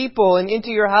on the people and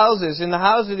into your houses. And the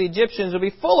houses of the Egyptians will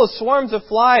be full of swarms of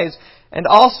flies, and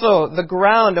also the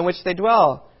ground on which they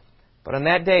dwell. But on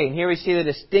that day, and here we see the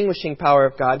distinguishing power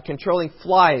of God, controlling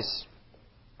flies.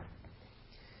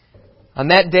 On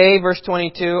that day, verse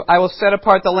 22, I will set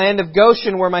apart the land of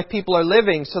Goshen where my people are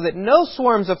living, so that no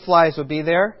swarms of flies will be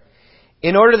there,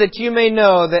 in order that you may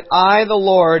know that I, the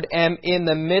Lord, am in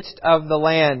the midst of the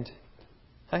land.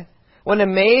 Right? What an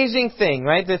amazing thing,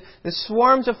 right? The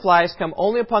swarms of flies come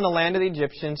only upon the land of the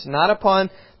Egyptians, not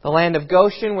upon the land of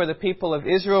Goshen where the people of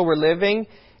Israel were living.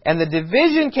 And the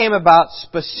division came about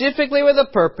specifically with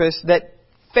a purpose that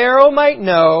Pharaoh might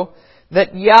know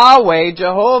that Yahweh,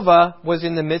 Jehovah, was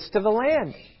in the midst of the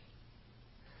land.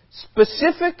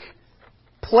 Specific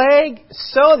plague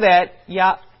so that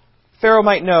Pharaoh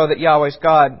might know that Yahweh is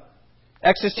God.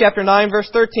 Exodus chapter 9, verse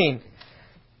 13.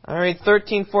 I read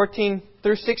 13, 14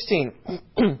 through 16.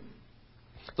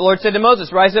 The Lord said to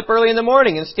Moses, "Rise up early in the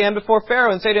morning and stand before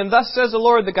Pharaoh and say to him, 'Thus says the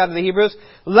Lord, the God of the Hebrews,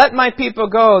 let my people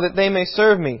go that they may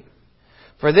serve me.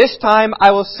 For this time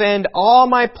I will send all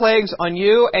my plagues on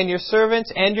you and your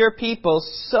servants and your people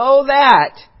so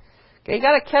that,'" okay, you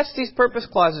got to catch these purpose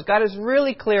clauses. God is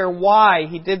really clear why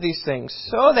He did these things.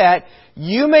 "So that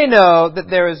you may know that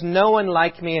there is no one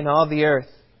like me in all the earth.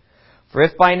 For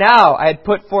if by now I had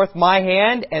put forth my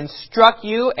hand and struck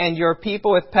you and your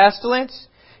people with pestilence,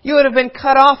 you would have been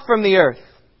cut off from the earth.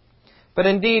 But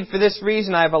indeed, for this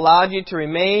reason I have allowed you to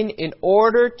remain, in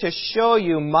order to show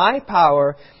you my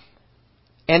power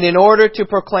and in order to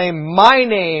proclaim my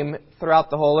name throughout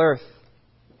the whole earth."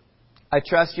 I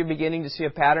trust you're beginning to see a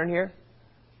pattern here,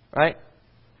 right?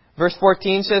 Verse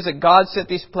 14 says that God sent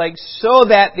these plagues so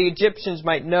that the Egyptians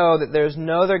might know that there is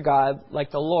no other God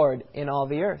like the Lord in all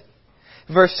the earth.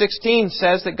 Verse 16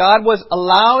 says that God was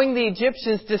allowing the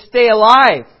Egyptians to stay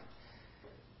alive,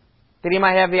 that He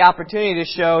might have the opportunity to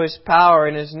show His power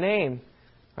and His name,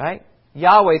 right?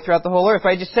 Yahweh throughout the whole earth,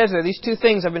 right? It just says there, these two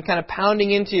things I've been kind of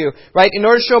pounding into you, right? In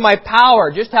order to show my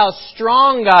power, just how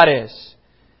strong God is.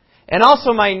 And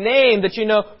also my name, that you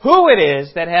know who it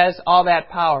is that has all that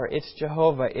power. It's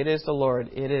Jehovah. It is the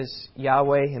Lord. It is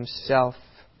Yahweh Himself.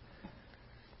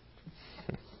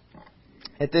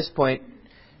 At this point,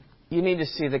 you need to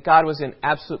see that God was in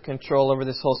absolute control over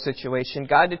this whole situation.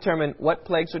 God determined what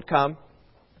plagues would come,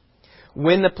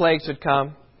 when the plagues would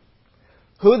come,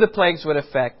 who the plagues would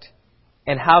affect,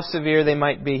 and how severe they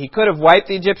might be. He could have wiped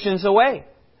the Egyptians away.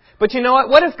 But you know what?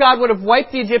 What if God would have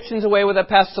wiped the Egyptians away with a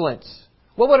pestilence?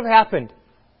 What would have happened?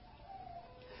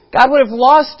 God would have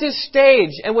lost His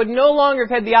stage and would no longer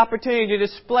have had the opportunity to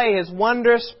display His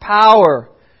wondrous power.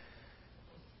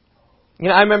 You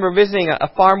know, I remember visiting a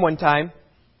farm one time,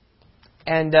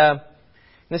 and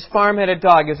this farm had a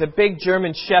dog. It was a big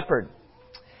German Shepherd.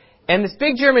 And this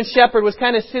big German Shepherd was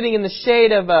kind of sitting in the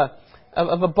shade of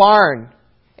a barn.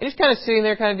 And he's kind of sitting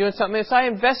there kind of doing something. And so I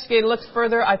investigated, looked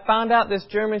further. I found out this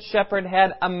German Shepherd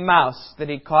had a mouse that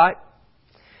he'd caught.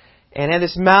 And had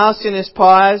this mouse in his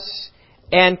paws.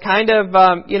 And kind of,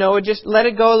 would just let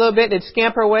it go a little bit. It'd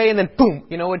scamper away and then boom,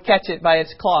 would catch it by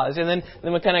its claws. And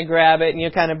then would kind of grab it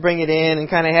and kind of bring it in and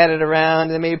kind of head it around.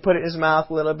 And then maybe put it in his mouth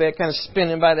a little bit, kind of spin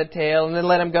him by the tail and then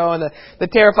let him go. And the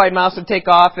terrified mouse would take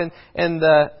off and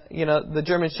the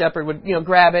German Shepherd would,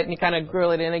 grab it and kind of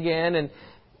grill it in again. And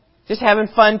just having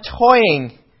fun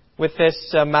toying with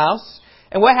this mouse.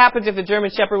 And what happens if the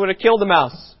German Shepherd would have killed the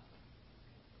mouse?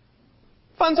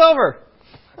 Fun's over.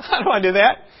 I don't want to do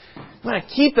that. I want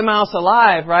to keep the mouse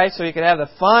alive, right? So you could have the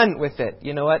fun with it.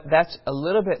 You know what? That's a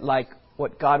little bit like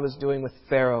what God was doing with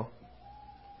Pharaoh.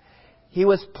 He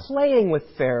was playing with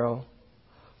Pharaoh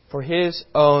for His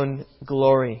own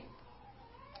glory.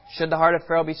 Should the heart of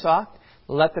Pharaoh be soft?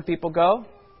 Let the people go?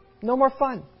 No more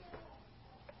fun.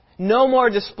 No more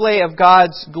display of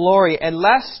God's glory. And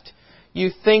lest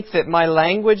you think that my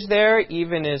language there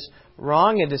even is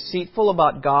wrong and deceitful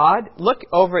about God, look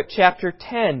over at chapter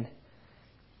 10.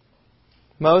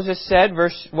 Moses said,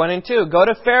 verse 1 and 2, "Go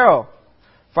to Pharaoh,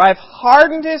 for I have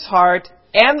hardened his heart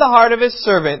and the heart of his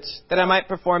servants, that I might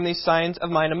perform these signs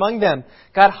of mine among them."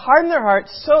 God hardened their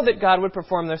hearts so that God would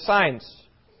perform their signs.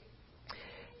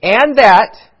 "And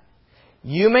that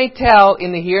you may tell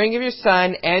in the hearing of your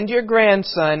son and your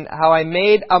grandson how I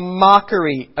made a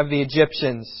mockery of the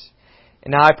Egyptians.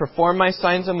 And now I perform my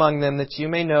signs among them, that you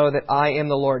may know that I am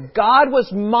the Lord." God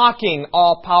was mocking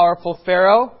all-powerful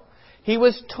Pharaoh. He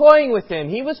was toying with him.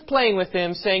 He was playing with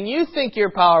him, saying, "You think you're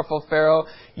powerful, Pharaoh.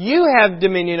 You have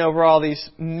dominion over all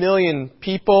these million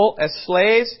people as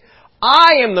slaves.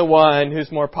 I am the one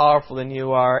who's more powerful than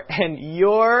you are, and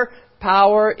your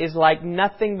power is like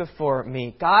nothing before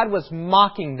me." God was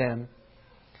mocking them.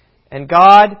 And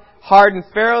God hardened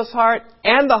Pharaoh's heart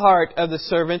and the heart of the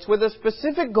servants with a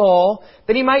specific goal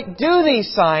that He might do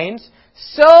these signs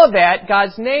so that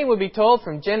God's name would be told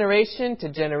from generation to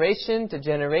generation to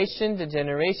generation to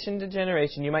generation to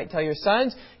generation. You might tell your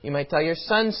sons, you might tell your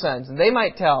sons' sons, and they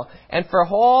might tell. And for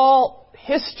whole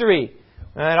history,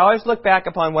 and I'd always look back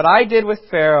upon what I did with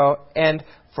Pharaoh, and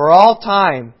for all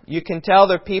time, you can tell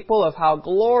the people of how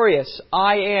glorious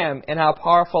I am and how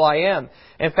powerful I am.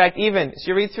 In fact, even as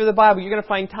you read through the Bible, you're going to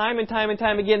find time and time and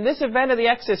time again this event of the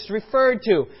Exodus referred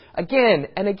to again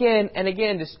and again and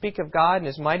again to speak of God and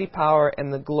His mighty power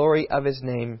and the glory of His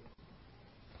name.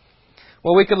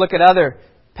 Well, we could look at other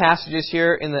passages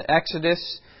here in the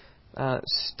Exodus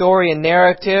story and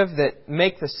narrative that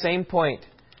make the same point.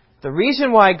 The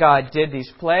reason why God did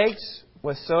these plagues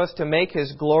was so as to make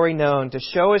His glory known, to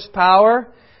show His power,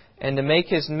 and to make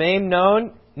His name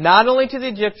known, not only to the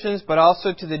Egyptians, but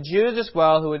also to the Jews as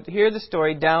well, who would hear the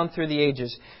story down through the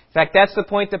ages. In fact, that's the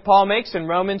point that Paul makes in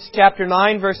Romans chapter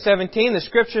 9, verse 17. The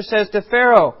Scripture says to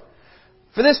Pharaoh,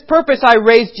 "For this purpose I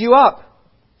raised you up,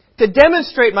 to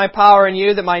demonstrate my power in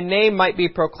you, that my name might be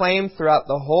proclaimed throughout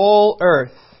the whole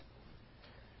earth."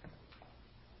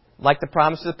 Like the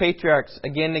promise of the patriarchs,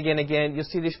 again and again and again, you'll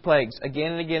see these plagues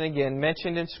again and again and again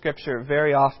mentioned in Scripture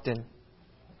very often.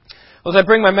 Well, as I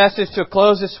bring my message to a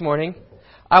close this morning,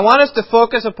 I want us to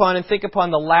focus upon and think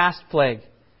upon the last plague,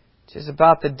 which is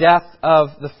about the death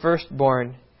of the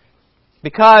firstborn.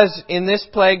 Because in this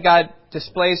plague, God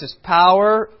displays His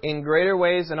power in greater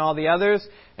ways than all the others.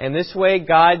 And this way,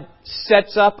 God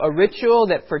sets up a ritual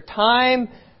that for time,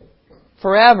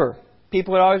 forever,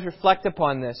 people would always reflect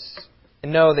upon this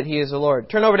and know that He is the Lord.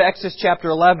 Turn over to Exodus chapter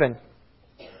 11.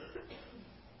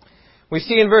 We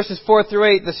see in verses 4 through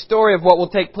 8 the story of what will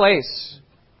take place.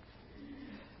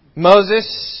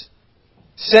 Moses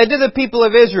said to the people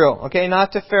of Israel, okay,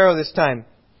 not to Pharaoh this time,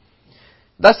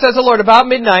 "Thus says the Lord, about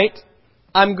midnight,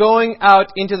 I'm going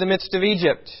out into the midst of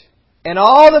Egypt, and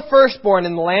all the firstborn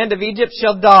in the land of Egypt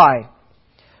shall die.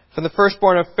 From the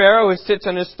firstborn of Pharaoh who sits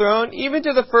on his throne, even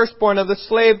to the firstborn of the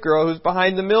slave girl who's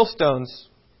behind the millstones.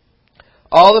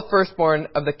 All the firstborn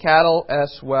of the cattle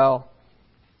as well.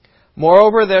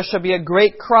 Moreover, there shall be a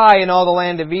great cry in all the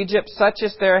land of Egypt, such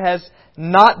as there has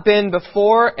not been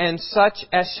before, and such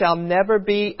as shall never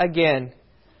be again.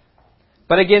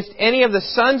 But against any of the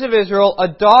sons of Israel, a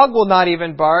dog will not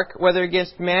even bark, whether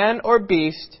against man or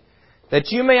beast,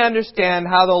 that you may understand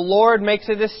how the Lord makes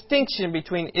a distinction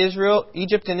between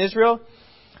Egypt and Israel.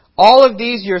 All of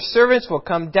these your servants will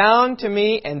come down to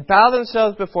me and bow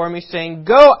themselves before me, saying,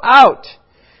 Go out,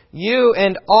 you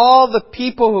and all the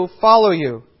people who follow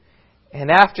you. And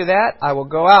after that I will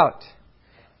go out."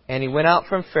 And he went out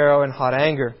from Pharaoh in hot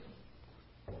anger.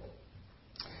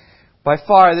 By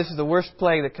far, this is the worst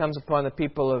plague that comes upon the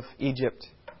people of Egypt.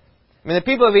 I mean, the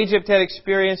people of Egypt had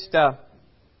experienced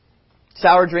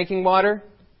sour drinking water,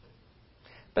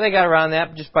 but they got around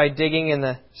that just by digging in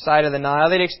the side of the Nile.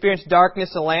 They'd experienced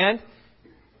darkness of land.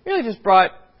 It really just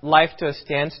brought life to a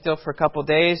standstill for a couple of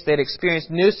days. They'd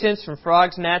experienced nuisance from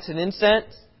frogs, gnats, and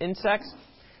insects.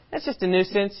 That's just a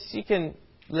nuisance. You can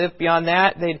live beyond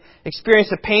that. They'd experienced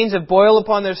the pains of boil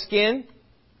upon their skin.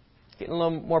 Getting a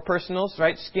little more personal,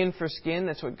 right? Skin for skin.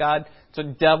 That's what the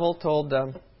devil told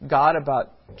God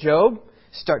about Job.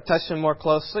 Start touching him more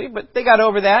closely. But they got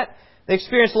over that. They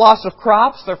experienced loss of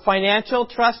crops. Their financial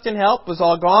trust and help was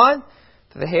all gone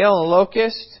to the hail and the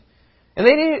locust. And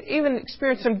they didn't even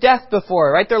experience some death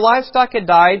before, right? Their livestock had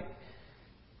died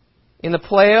in the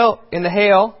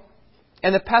hail,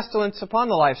 and the pestilence upon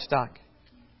the livestock.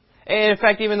 And in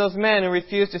fact, even those men who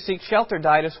refused to seek shelter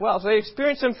died as well. So they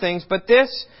experienced some things, but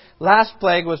this last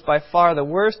plague was by far the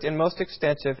worst and most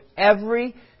extensive.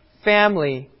 Every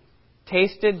family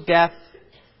tasted death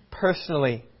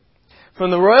personally. From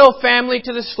the royal family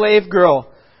to the slave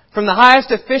girl, from the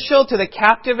highest official to the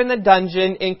captive in the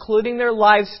dungeon, including their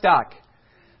livestock,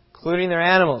 including their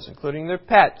animals, including their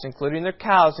pets, including their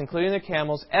cows, including their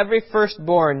camels, every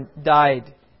firstborn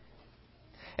died.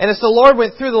 And as the Lord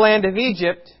went through the land of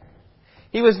Egypt,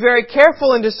 He was very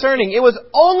careful and discerning. It was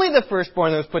only the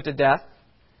firstborn that was put to death,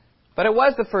 but it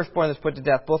was the firstborn that was put to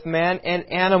death, both man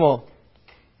and animal.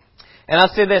 And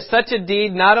I'll say this, such a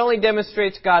deed not only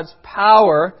demonstrates God's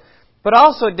power, but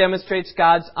also demonstrates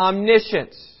God's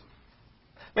omniscience.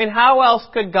 I mean, how else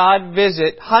could God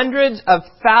visit hundreds of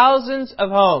thousands of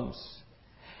homes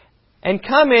and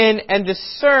come in and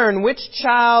discern which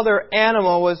child or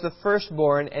animal was the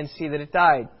firstborn and see that it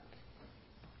died?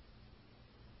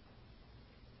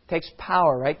 Takes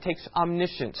power, right? Takes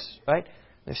omniscience, right?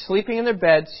 They're sleeping in their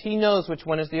beds. He knows which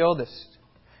one is the oldest.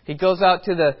 He goes out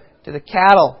to the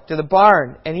cattle, to the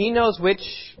barn, and He knows which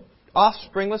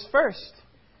offspring was first.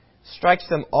 Strikes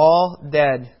them all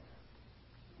dead.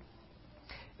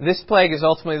 This plague is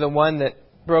ultimately the one that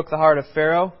broke the heart of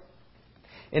Pharaoh.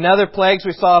 In other plagues,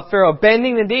 we saw Pharaoh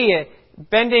bending,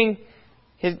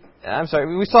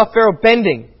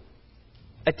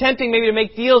 attempting maybe to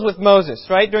make deals with Moses,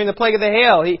 right? During the plague of the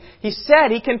hail, he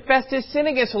confessed his sin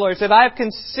against the Lord. He said, I have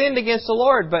sinned against the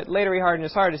Lord. But later he hardened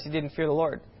his heart as he didn't fear the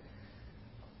Lord.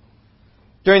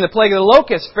 During the plague of the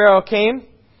locusts, Pharaoh came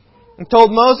and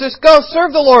told Moses, Go,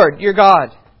 serve the Lord, your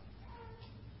God.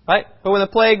 Right? But when the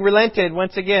plague relented,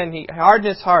 once again, he hardened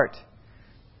his heart.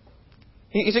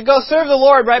 He said, go serve the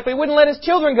Lord, right? But he wouldn't let his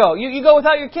children go. You go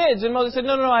without your kids. And Moses said,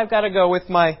 no, I've got to go with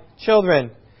my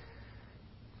children.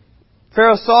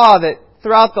 Pharaoh saw that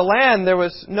throughout the land there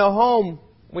was no home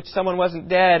which someone wasn't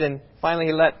dead, and finally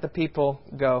he let the people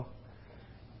go.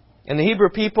 And the Hebrew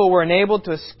people were enabled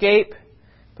to escape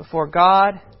before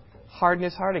God hardened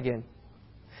his heart again.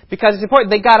 Because it's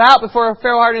important, they got out before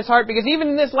Pharaoh hardened his heart, because even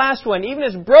in this last one, even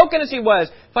as broken as he was,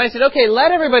 finally said, okay,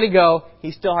 let everybody go,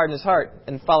 he still hardened his heart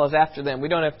and follows after them. We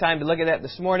don't have time to look at that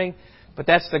this morning, but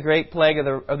that's the great plague of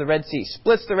the Red Sea.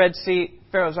 Splits the Red Sea,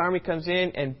 Pharaoh's army comes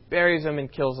in and buries them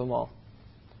and kills them all.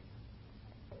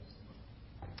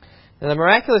 Now the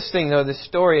miraculous thing, though, of this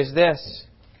story is this,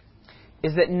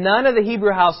 is that none of the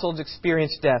Hebrew households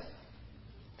experienced death.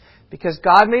 Because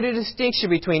God made a distinction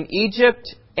between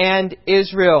Egypt and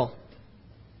Israel.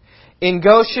 In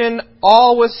Goshen,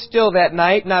 all was still that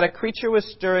night. Not a creature was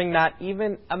stirring, not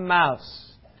even a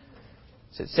mouse.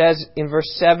 So it says in verse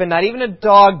 7, not even a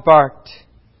dog barked.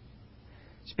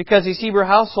 It's because these Hebrew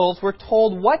households were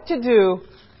told what to do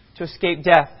to escape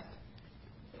death.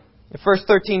 The first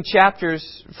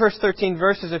 13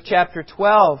 verses of chapter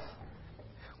 12,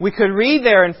 we could read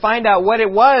there and find out what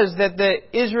it was that the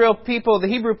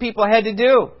Hebrew people had to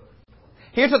do.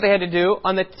 Here's what they had to do.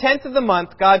 On the 10th of the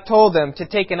month, God told them to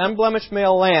take an unblemished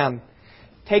male lamb,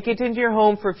 take it into your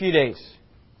home for a few days.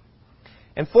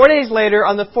 And 4 days later,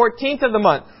 on the 14th of the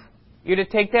month, you're to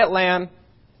take that lamb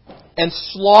and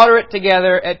slaughter it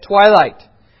together at twilight.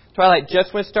 Twilight,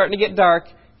 just when it's starting to get dark,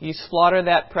 you slaughter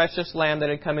that precious lamb that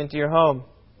had come into your home.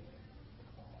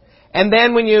 And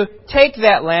then when you take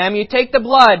that lamb, you take the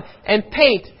blood and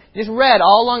paint just red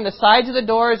all along the sides of the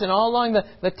doors and all along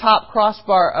the top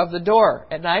crossbar of the door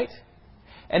at night.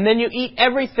 And then you eat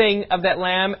everything of that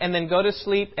lamb and then go to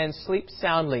sleep and sleep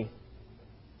soundly.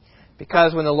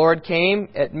 Because when the Lord came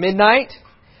at midnight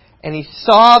and He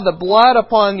saw the blood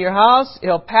upon your house,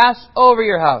 He'll pass over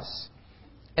your house.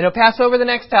 And He'll pass over the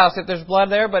next house if there's blood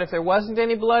there. But if there wasn't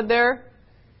any blood there,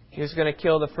 He was going to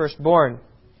kill the firstborn.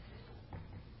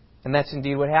 And that's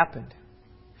indeed what happened.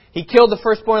 He killed the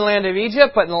firstborn land of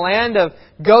Egypt, but in the land of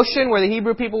Goshen, where the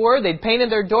Hebrew people were, they'd painted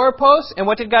their doorposts. And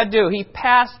what did God do? He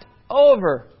passed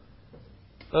over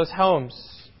those homes.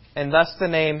 And thus the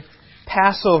name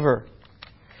Passover.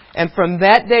 And from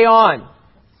that day on,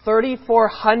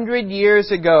 3,400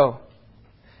 years ago,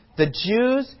 the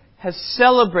Jews have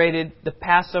celebrated the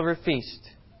Passover feast.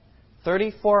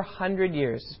 3,400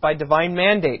 years. It's by divine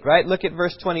mandate, right? Look at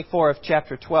verse 24 of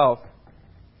chapter 12.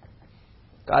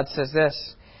 God says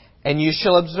this, and you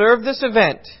shall observe this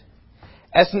event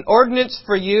as an ordinance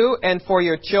for you and for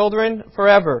your children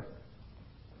forever.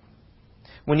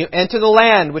 When you enter the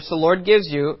land which the Lord gives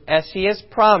you, as He has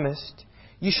promised,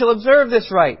 you shall observe this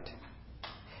rite.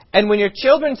 And when your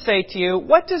children say to you,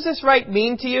 what does this rite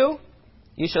mean to you?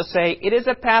 You shall say, it is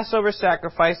a Passover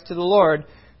sacrifice to the Lord,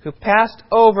 who passed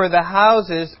over the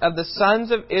houses of the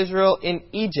sons of Israel in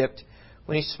Egypt,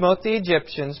 when He smote the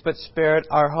Egyptians, but spared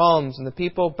our homes. And the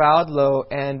people bowed low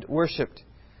and worshipped.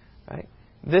 Right?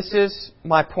 This is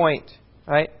my point.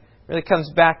 Right? It really comes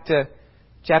back to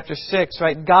chapter 6.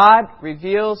 Right? God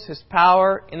reveals His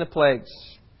power in the plagues.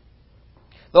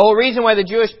 The whole reason why the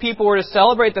Jewish people were to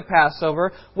celebrate the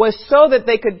Passover was so that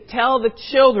they could tell the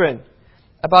children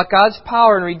about God's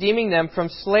power in redeeming them from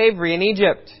slavery in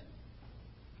Egypt.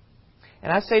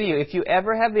 And I say to you, if you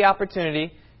ever have the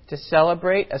opportunity to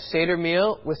celebrate a Seder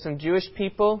meal with some Jewish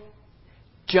people,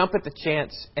 jump at the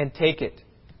chance and take it.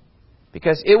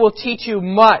 Because it will teach you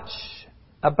much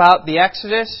about the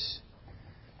Exodus.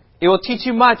 It will teach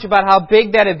you much about how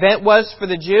big that event was for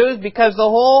the Jews, because the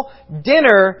whole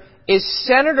dinner is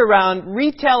centered around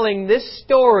retelling this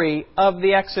story of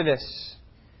the Exodus.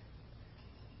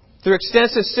 Through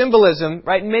extensive symbolism,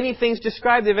 right, many things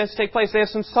describe the events that take place. They have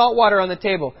some salt water on the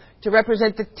table to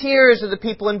represent the tears of the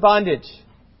people in bondage.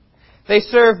 They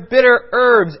serve bitter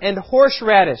herbs and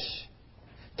horseradish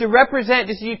to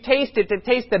represent, as you taste it, to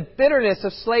taste the bitterness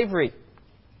of slavery.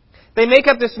 They make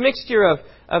up this mixture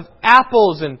of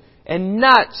apples and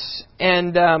nuts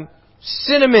and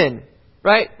cinnamon,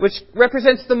 right, which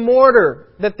represents the mortar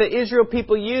that the Israel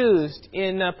people used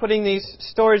in putting these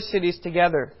storage cities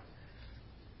together.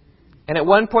 And at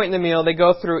one point in the meal, they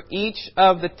go through each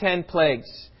of the 10 plagues,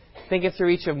 thinking through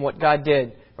each of them, what God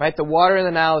did. Right, the water in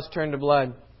the Nile is turned to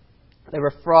blood. There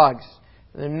were frogs,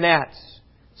 the gnats,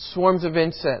 swarms of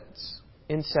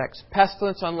insects,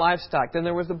 pestilence on livestock. Then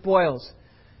there was the boils,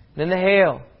 then the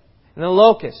hail, and the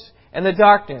locusts, and the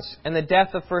darkness, and the death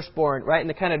of firstborn. Right, and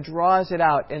it kind of draws it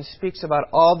out and speaks about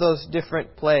all those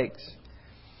different plagues.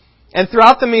 And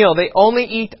throughout the meal, they only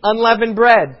eat unleavened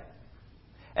bread.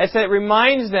 As it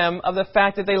reminds them of the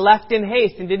fact that they left in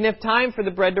haste and didn't have time for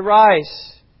the bread to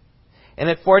rise. And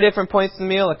at 4 different points in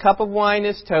the meal, a cup of wine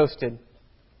is toasted.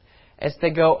 As they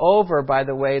go over, by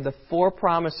the way, the 4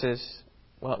 promises,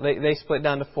 well, they split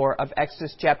down to 4, of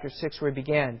Exodus chapter 6 where he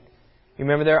began. You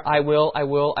remember there? I will, I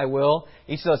will, I will.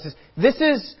 Each of those says, this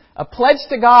is a pledge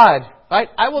to God, right?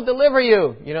 I will deliver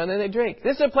you. And then they drink.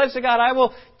 This is a pledge to God. I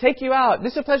will take you out.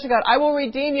 This is a pledge to God. I will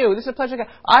redeem you. This is a pledge to God.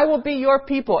 I will be your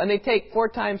people. And they take 4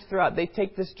 times throughout, they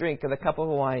take this drink of the cup of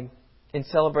wine in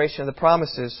celebration of the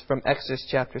promises from Exodus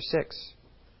chapter 6.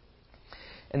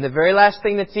 And the very last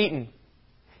thing that's eaten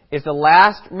is the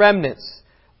last remnants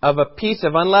of a piece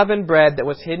of unleavened bread that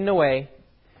was hidden away.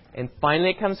 And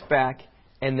finally it comes back,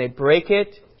 and they break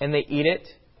it, and they eat it,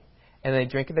 and they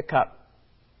drink of the cup.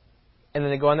 And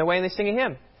then they go on their way and they sing a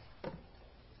hymn.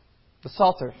 The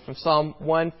Psalter, from Psalm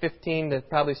 115 to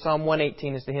probably Psalm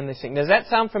 118 is the hymn they sing. Does that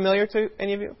sound familiar to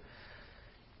any of you?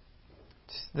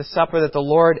 It's the supper that the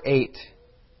Lord ate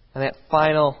on that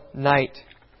final night.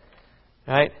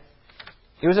 Right?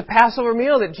 It was a Passover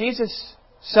meal that Jesus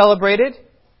celebrated.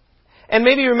 And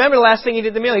maybe you remember the last thing he did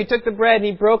at the meal. He took the bread and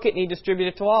he broke it and he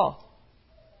distributed it to all.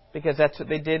 Because that's what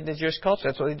they did in the Jewish culture.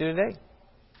 That's what they do today.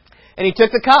 And he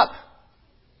took the cup.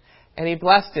 And he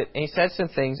blessed it. And he said some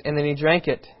things. And then he drank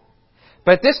it.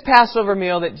 But this Passover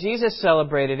meal that Jesus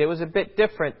celebrated, it was a bit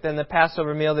different than the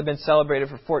Passover meal that had been celebrated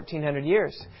for 1,400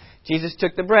 years. Jesus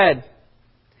took the bread.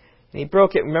 And he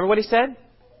broke it. Remember what he said?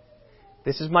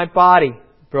 This is my body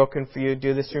broken for you.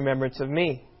 Do this in remembrance of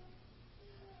me.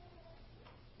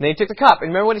 And then he took the cup. And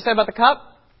remember what he said about the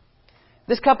cup?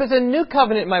 This cup is a new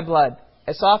covenant in my blood.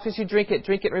 As often as you drink it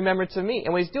in remembrance of me.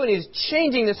 And what he's doing, he's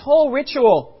changing this whole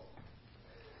ritual.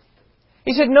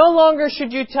 He said, no longer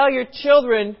should you tell your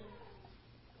children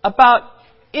about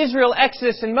Israel,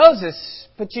 Exodus, and Moses,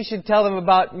 but you should tell them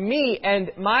about me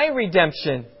and my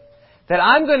redemption that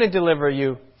I'm going to deliver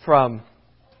you from.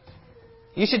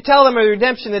 You should tell them of the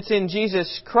redemption that's in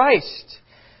Jesus Christ.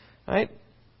 Right?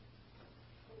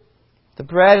 The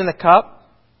bread and the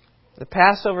cup, the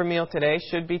Passover meal today,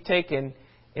 should be taken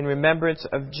in remembrance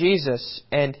of Jesus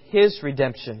and His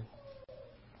redemption.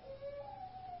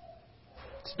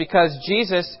 It's because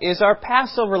Jesus is our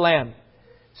Passover lamb. It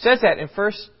says that in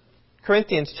 1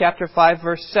 Corinthians chapter 5,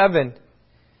 verse 7.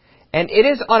 And it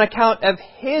is on account of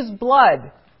His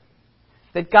blood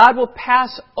that God will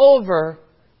pass over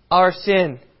our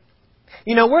sin.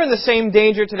 We're in the same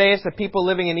danger today as the people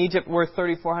living in Egypt were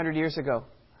 3,400 years ago.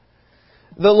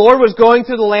 The Lord was going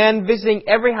through the land, visiting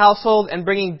every household and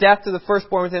bringing death to the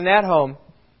firstborn within that home.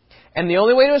 And the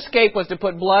only way to escape was to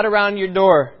put blood around your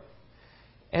door.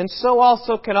 And so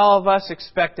also can all of us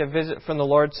expect a visit from the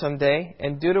Lord someday.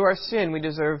 And due to our sin, we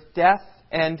deserve death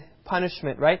and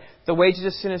punishment, right? The wages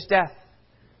of sin is death.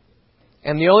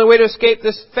 And the only way to escape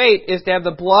this fate is to have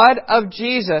the blood of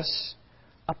Jesus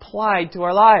applied to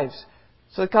our lives,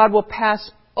 so that God will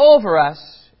pass over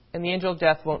us and the angel of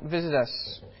death won't visit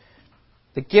us.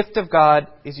 The gift of God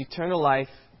is eternal life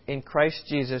in Christ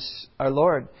Jesus our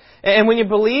Lord. And when you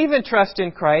believe and trust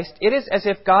in Christ, it is as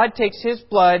if God takes His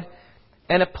blood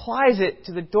and applies it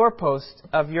to the doorpost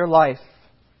of your life.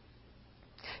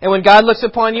 And when God looks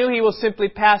upon you, He will simply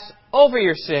pass over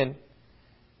your sin,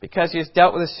 because He has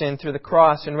dealt with the sin through the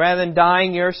cross. And rather than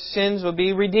dying, your sins will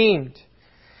be redeemed.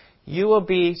 You will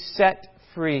be set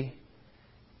free.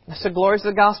 That's the glories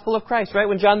of the gospel of Christ, right?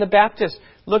 When John the Baptist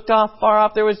looked far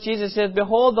off, there was Jesus. He said,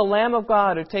 behold, the Lamb of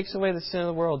God who takes away the sin of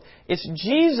the world. It's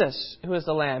Jesus who is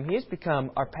the Lamb. He has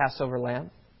become our Passover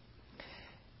Lamb.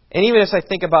 And even as I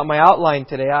think about my outline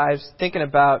today, I was thinking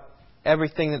about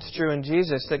everything that's true in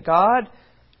Jesus, that God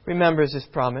remembers His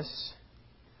promise.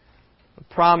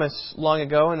 A promise long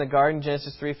ago in the garden,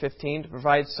 Genesis 3:15, to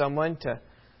provide someone to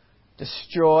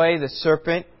destroy the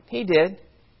serpent. He did.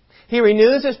 He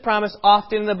renews His promise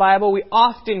often in the Bible. We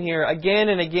often hear again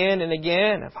and again and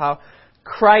again of how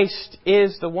Christ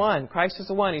is the one. Christ is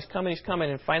the one. He's coming,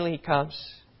 and finally He comes.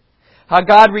 How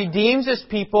God redeems His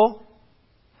people.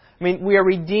 We are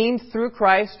redeemed through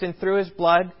Christ and through His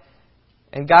blood.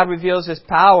 And God reveals His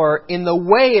power in the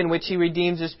way in which He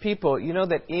redeems His people. You know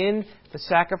that in the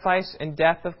sacrifice and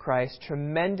death of Christ,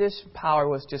 tremendous power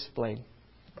was displayed.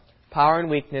 Power and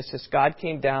weakness as God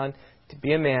came down to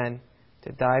be a man,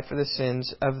 to die for the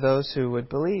sins of those who would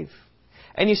believe.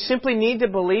 And you simply need to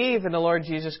believe in the Lord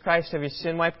Jesus Christ to have your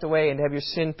sin wiped away and to have your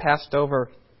sin passed over.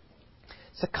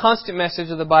 It's a constant message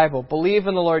of the Bible. Believe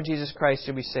in the Lord Jesus Christ,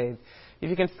 you'll be saved. If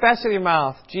you confess with your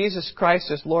mouth Jesus Christ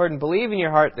as Lord and believe in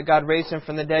your heart that God raised Him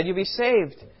from the dead, you'll be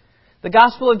saved. The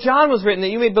Gospel of John was written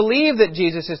that you may believe that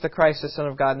Jesus is the Christ, the Son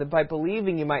of God, and that by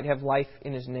believing you might have life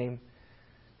in His name.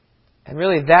 And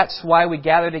really, that's why we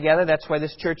gather together. That's why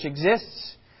this church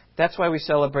exists. That's why we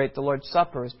celebrate the Lord's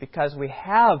Supper, is because we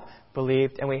have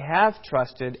believed and we have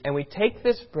trusted, and we take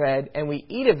this bread and we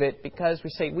eat of it because we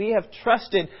say we have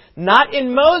trusted not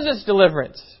in Moses'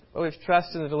 deliverance, but we've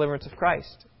trusted in the deliverance of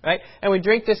Christ. Right? And we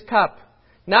drink this cup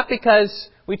not because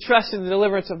we trust in the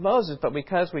deliverance of Moses, but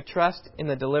because we trust in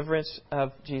the deliverance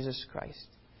of Jesus Christ.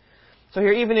 So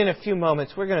here, even in a few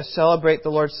moments, we're going to celebrate the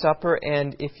Lord's Supper.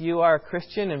 And if you are a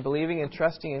Christian and believing and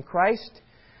trusting in Christ,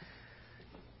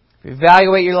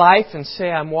 evaluate your life and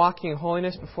say, I'm walking in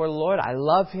holiness before the Lord. I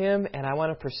love Him and I want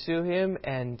to pursue Him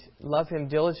and love Him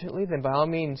diligently, then by all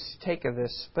means take of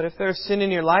this. But if there's sin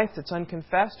in your life that's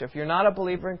unconfessed, or if you're not a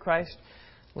believer in Christ,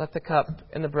 let the cup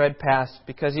and the bread pass.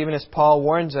 Because even as Paul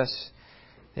warns us,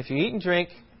 if you eat and drink,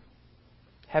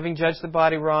 having judged the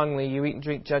body wrongly, you eat and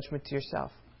drink judgment to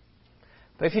yourself.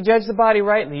 But if you judge the body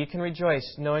rightly, you can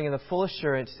rejoice, knowing in the full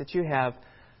assurance that you have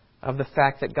of the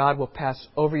fact that God will pass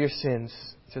over your sins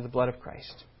through the blood of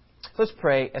Christ. Let's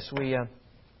pray as we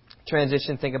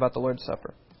transition, think about the Lord's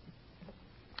Supper.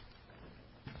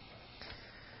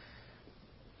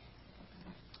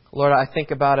 Lord, I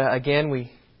think about it again.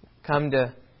 We come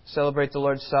to celebrate the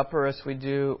Lord's Supper as we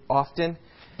do often.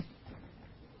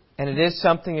 And it is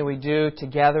something that we do to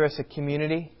gather as a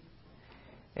community.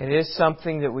 It is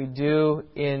something that we do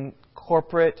in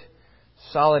corporate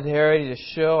solidarity to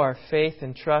show our faith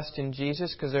and trust in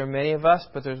Jesus, because there are many of us,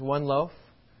 but there's one loaf.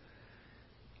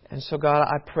 And so, God,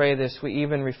 I pray this. We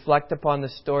even reflect upon the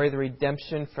story of the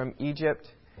redemption from Egypt.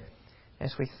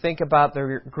 As we think about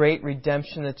the great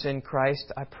redemption that's in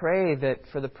Christ, I pray that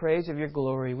for the praise of your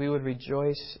glory, we would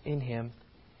rejoice in Him.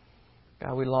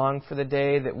 God, we long for the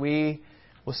day that we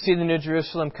will see the New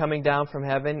Jerusalem coming down from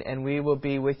heaven, and we will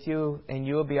be with you, and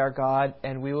you will be our God,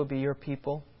 and we will be your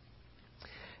people.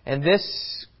 And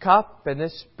this cup and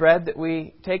this bread that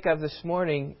we take of this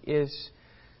morning is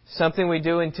something we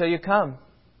do until you come.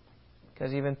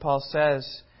 Because even Paul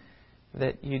says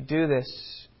that you do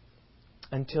this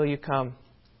until you come.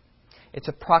 It's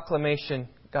a proclamation,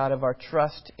 God, of our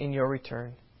trust in your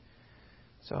return.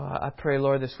 So I pray,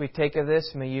 Lord, as we take of this,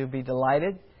 may you be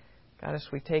delighted. God, as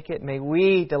we take it, may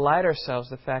we delight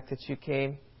ourselves in the fact that you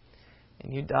came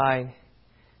and you died,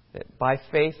 that by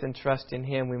faith and trust in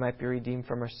Him we might be redeemed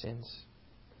from our sins.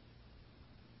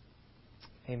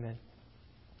 Amen.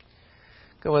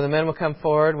 Good. Well, the men will come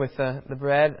forward with the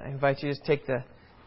bread. I invite you to take the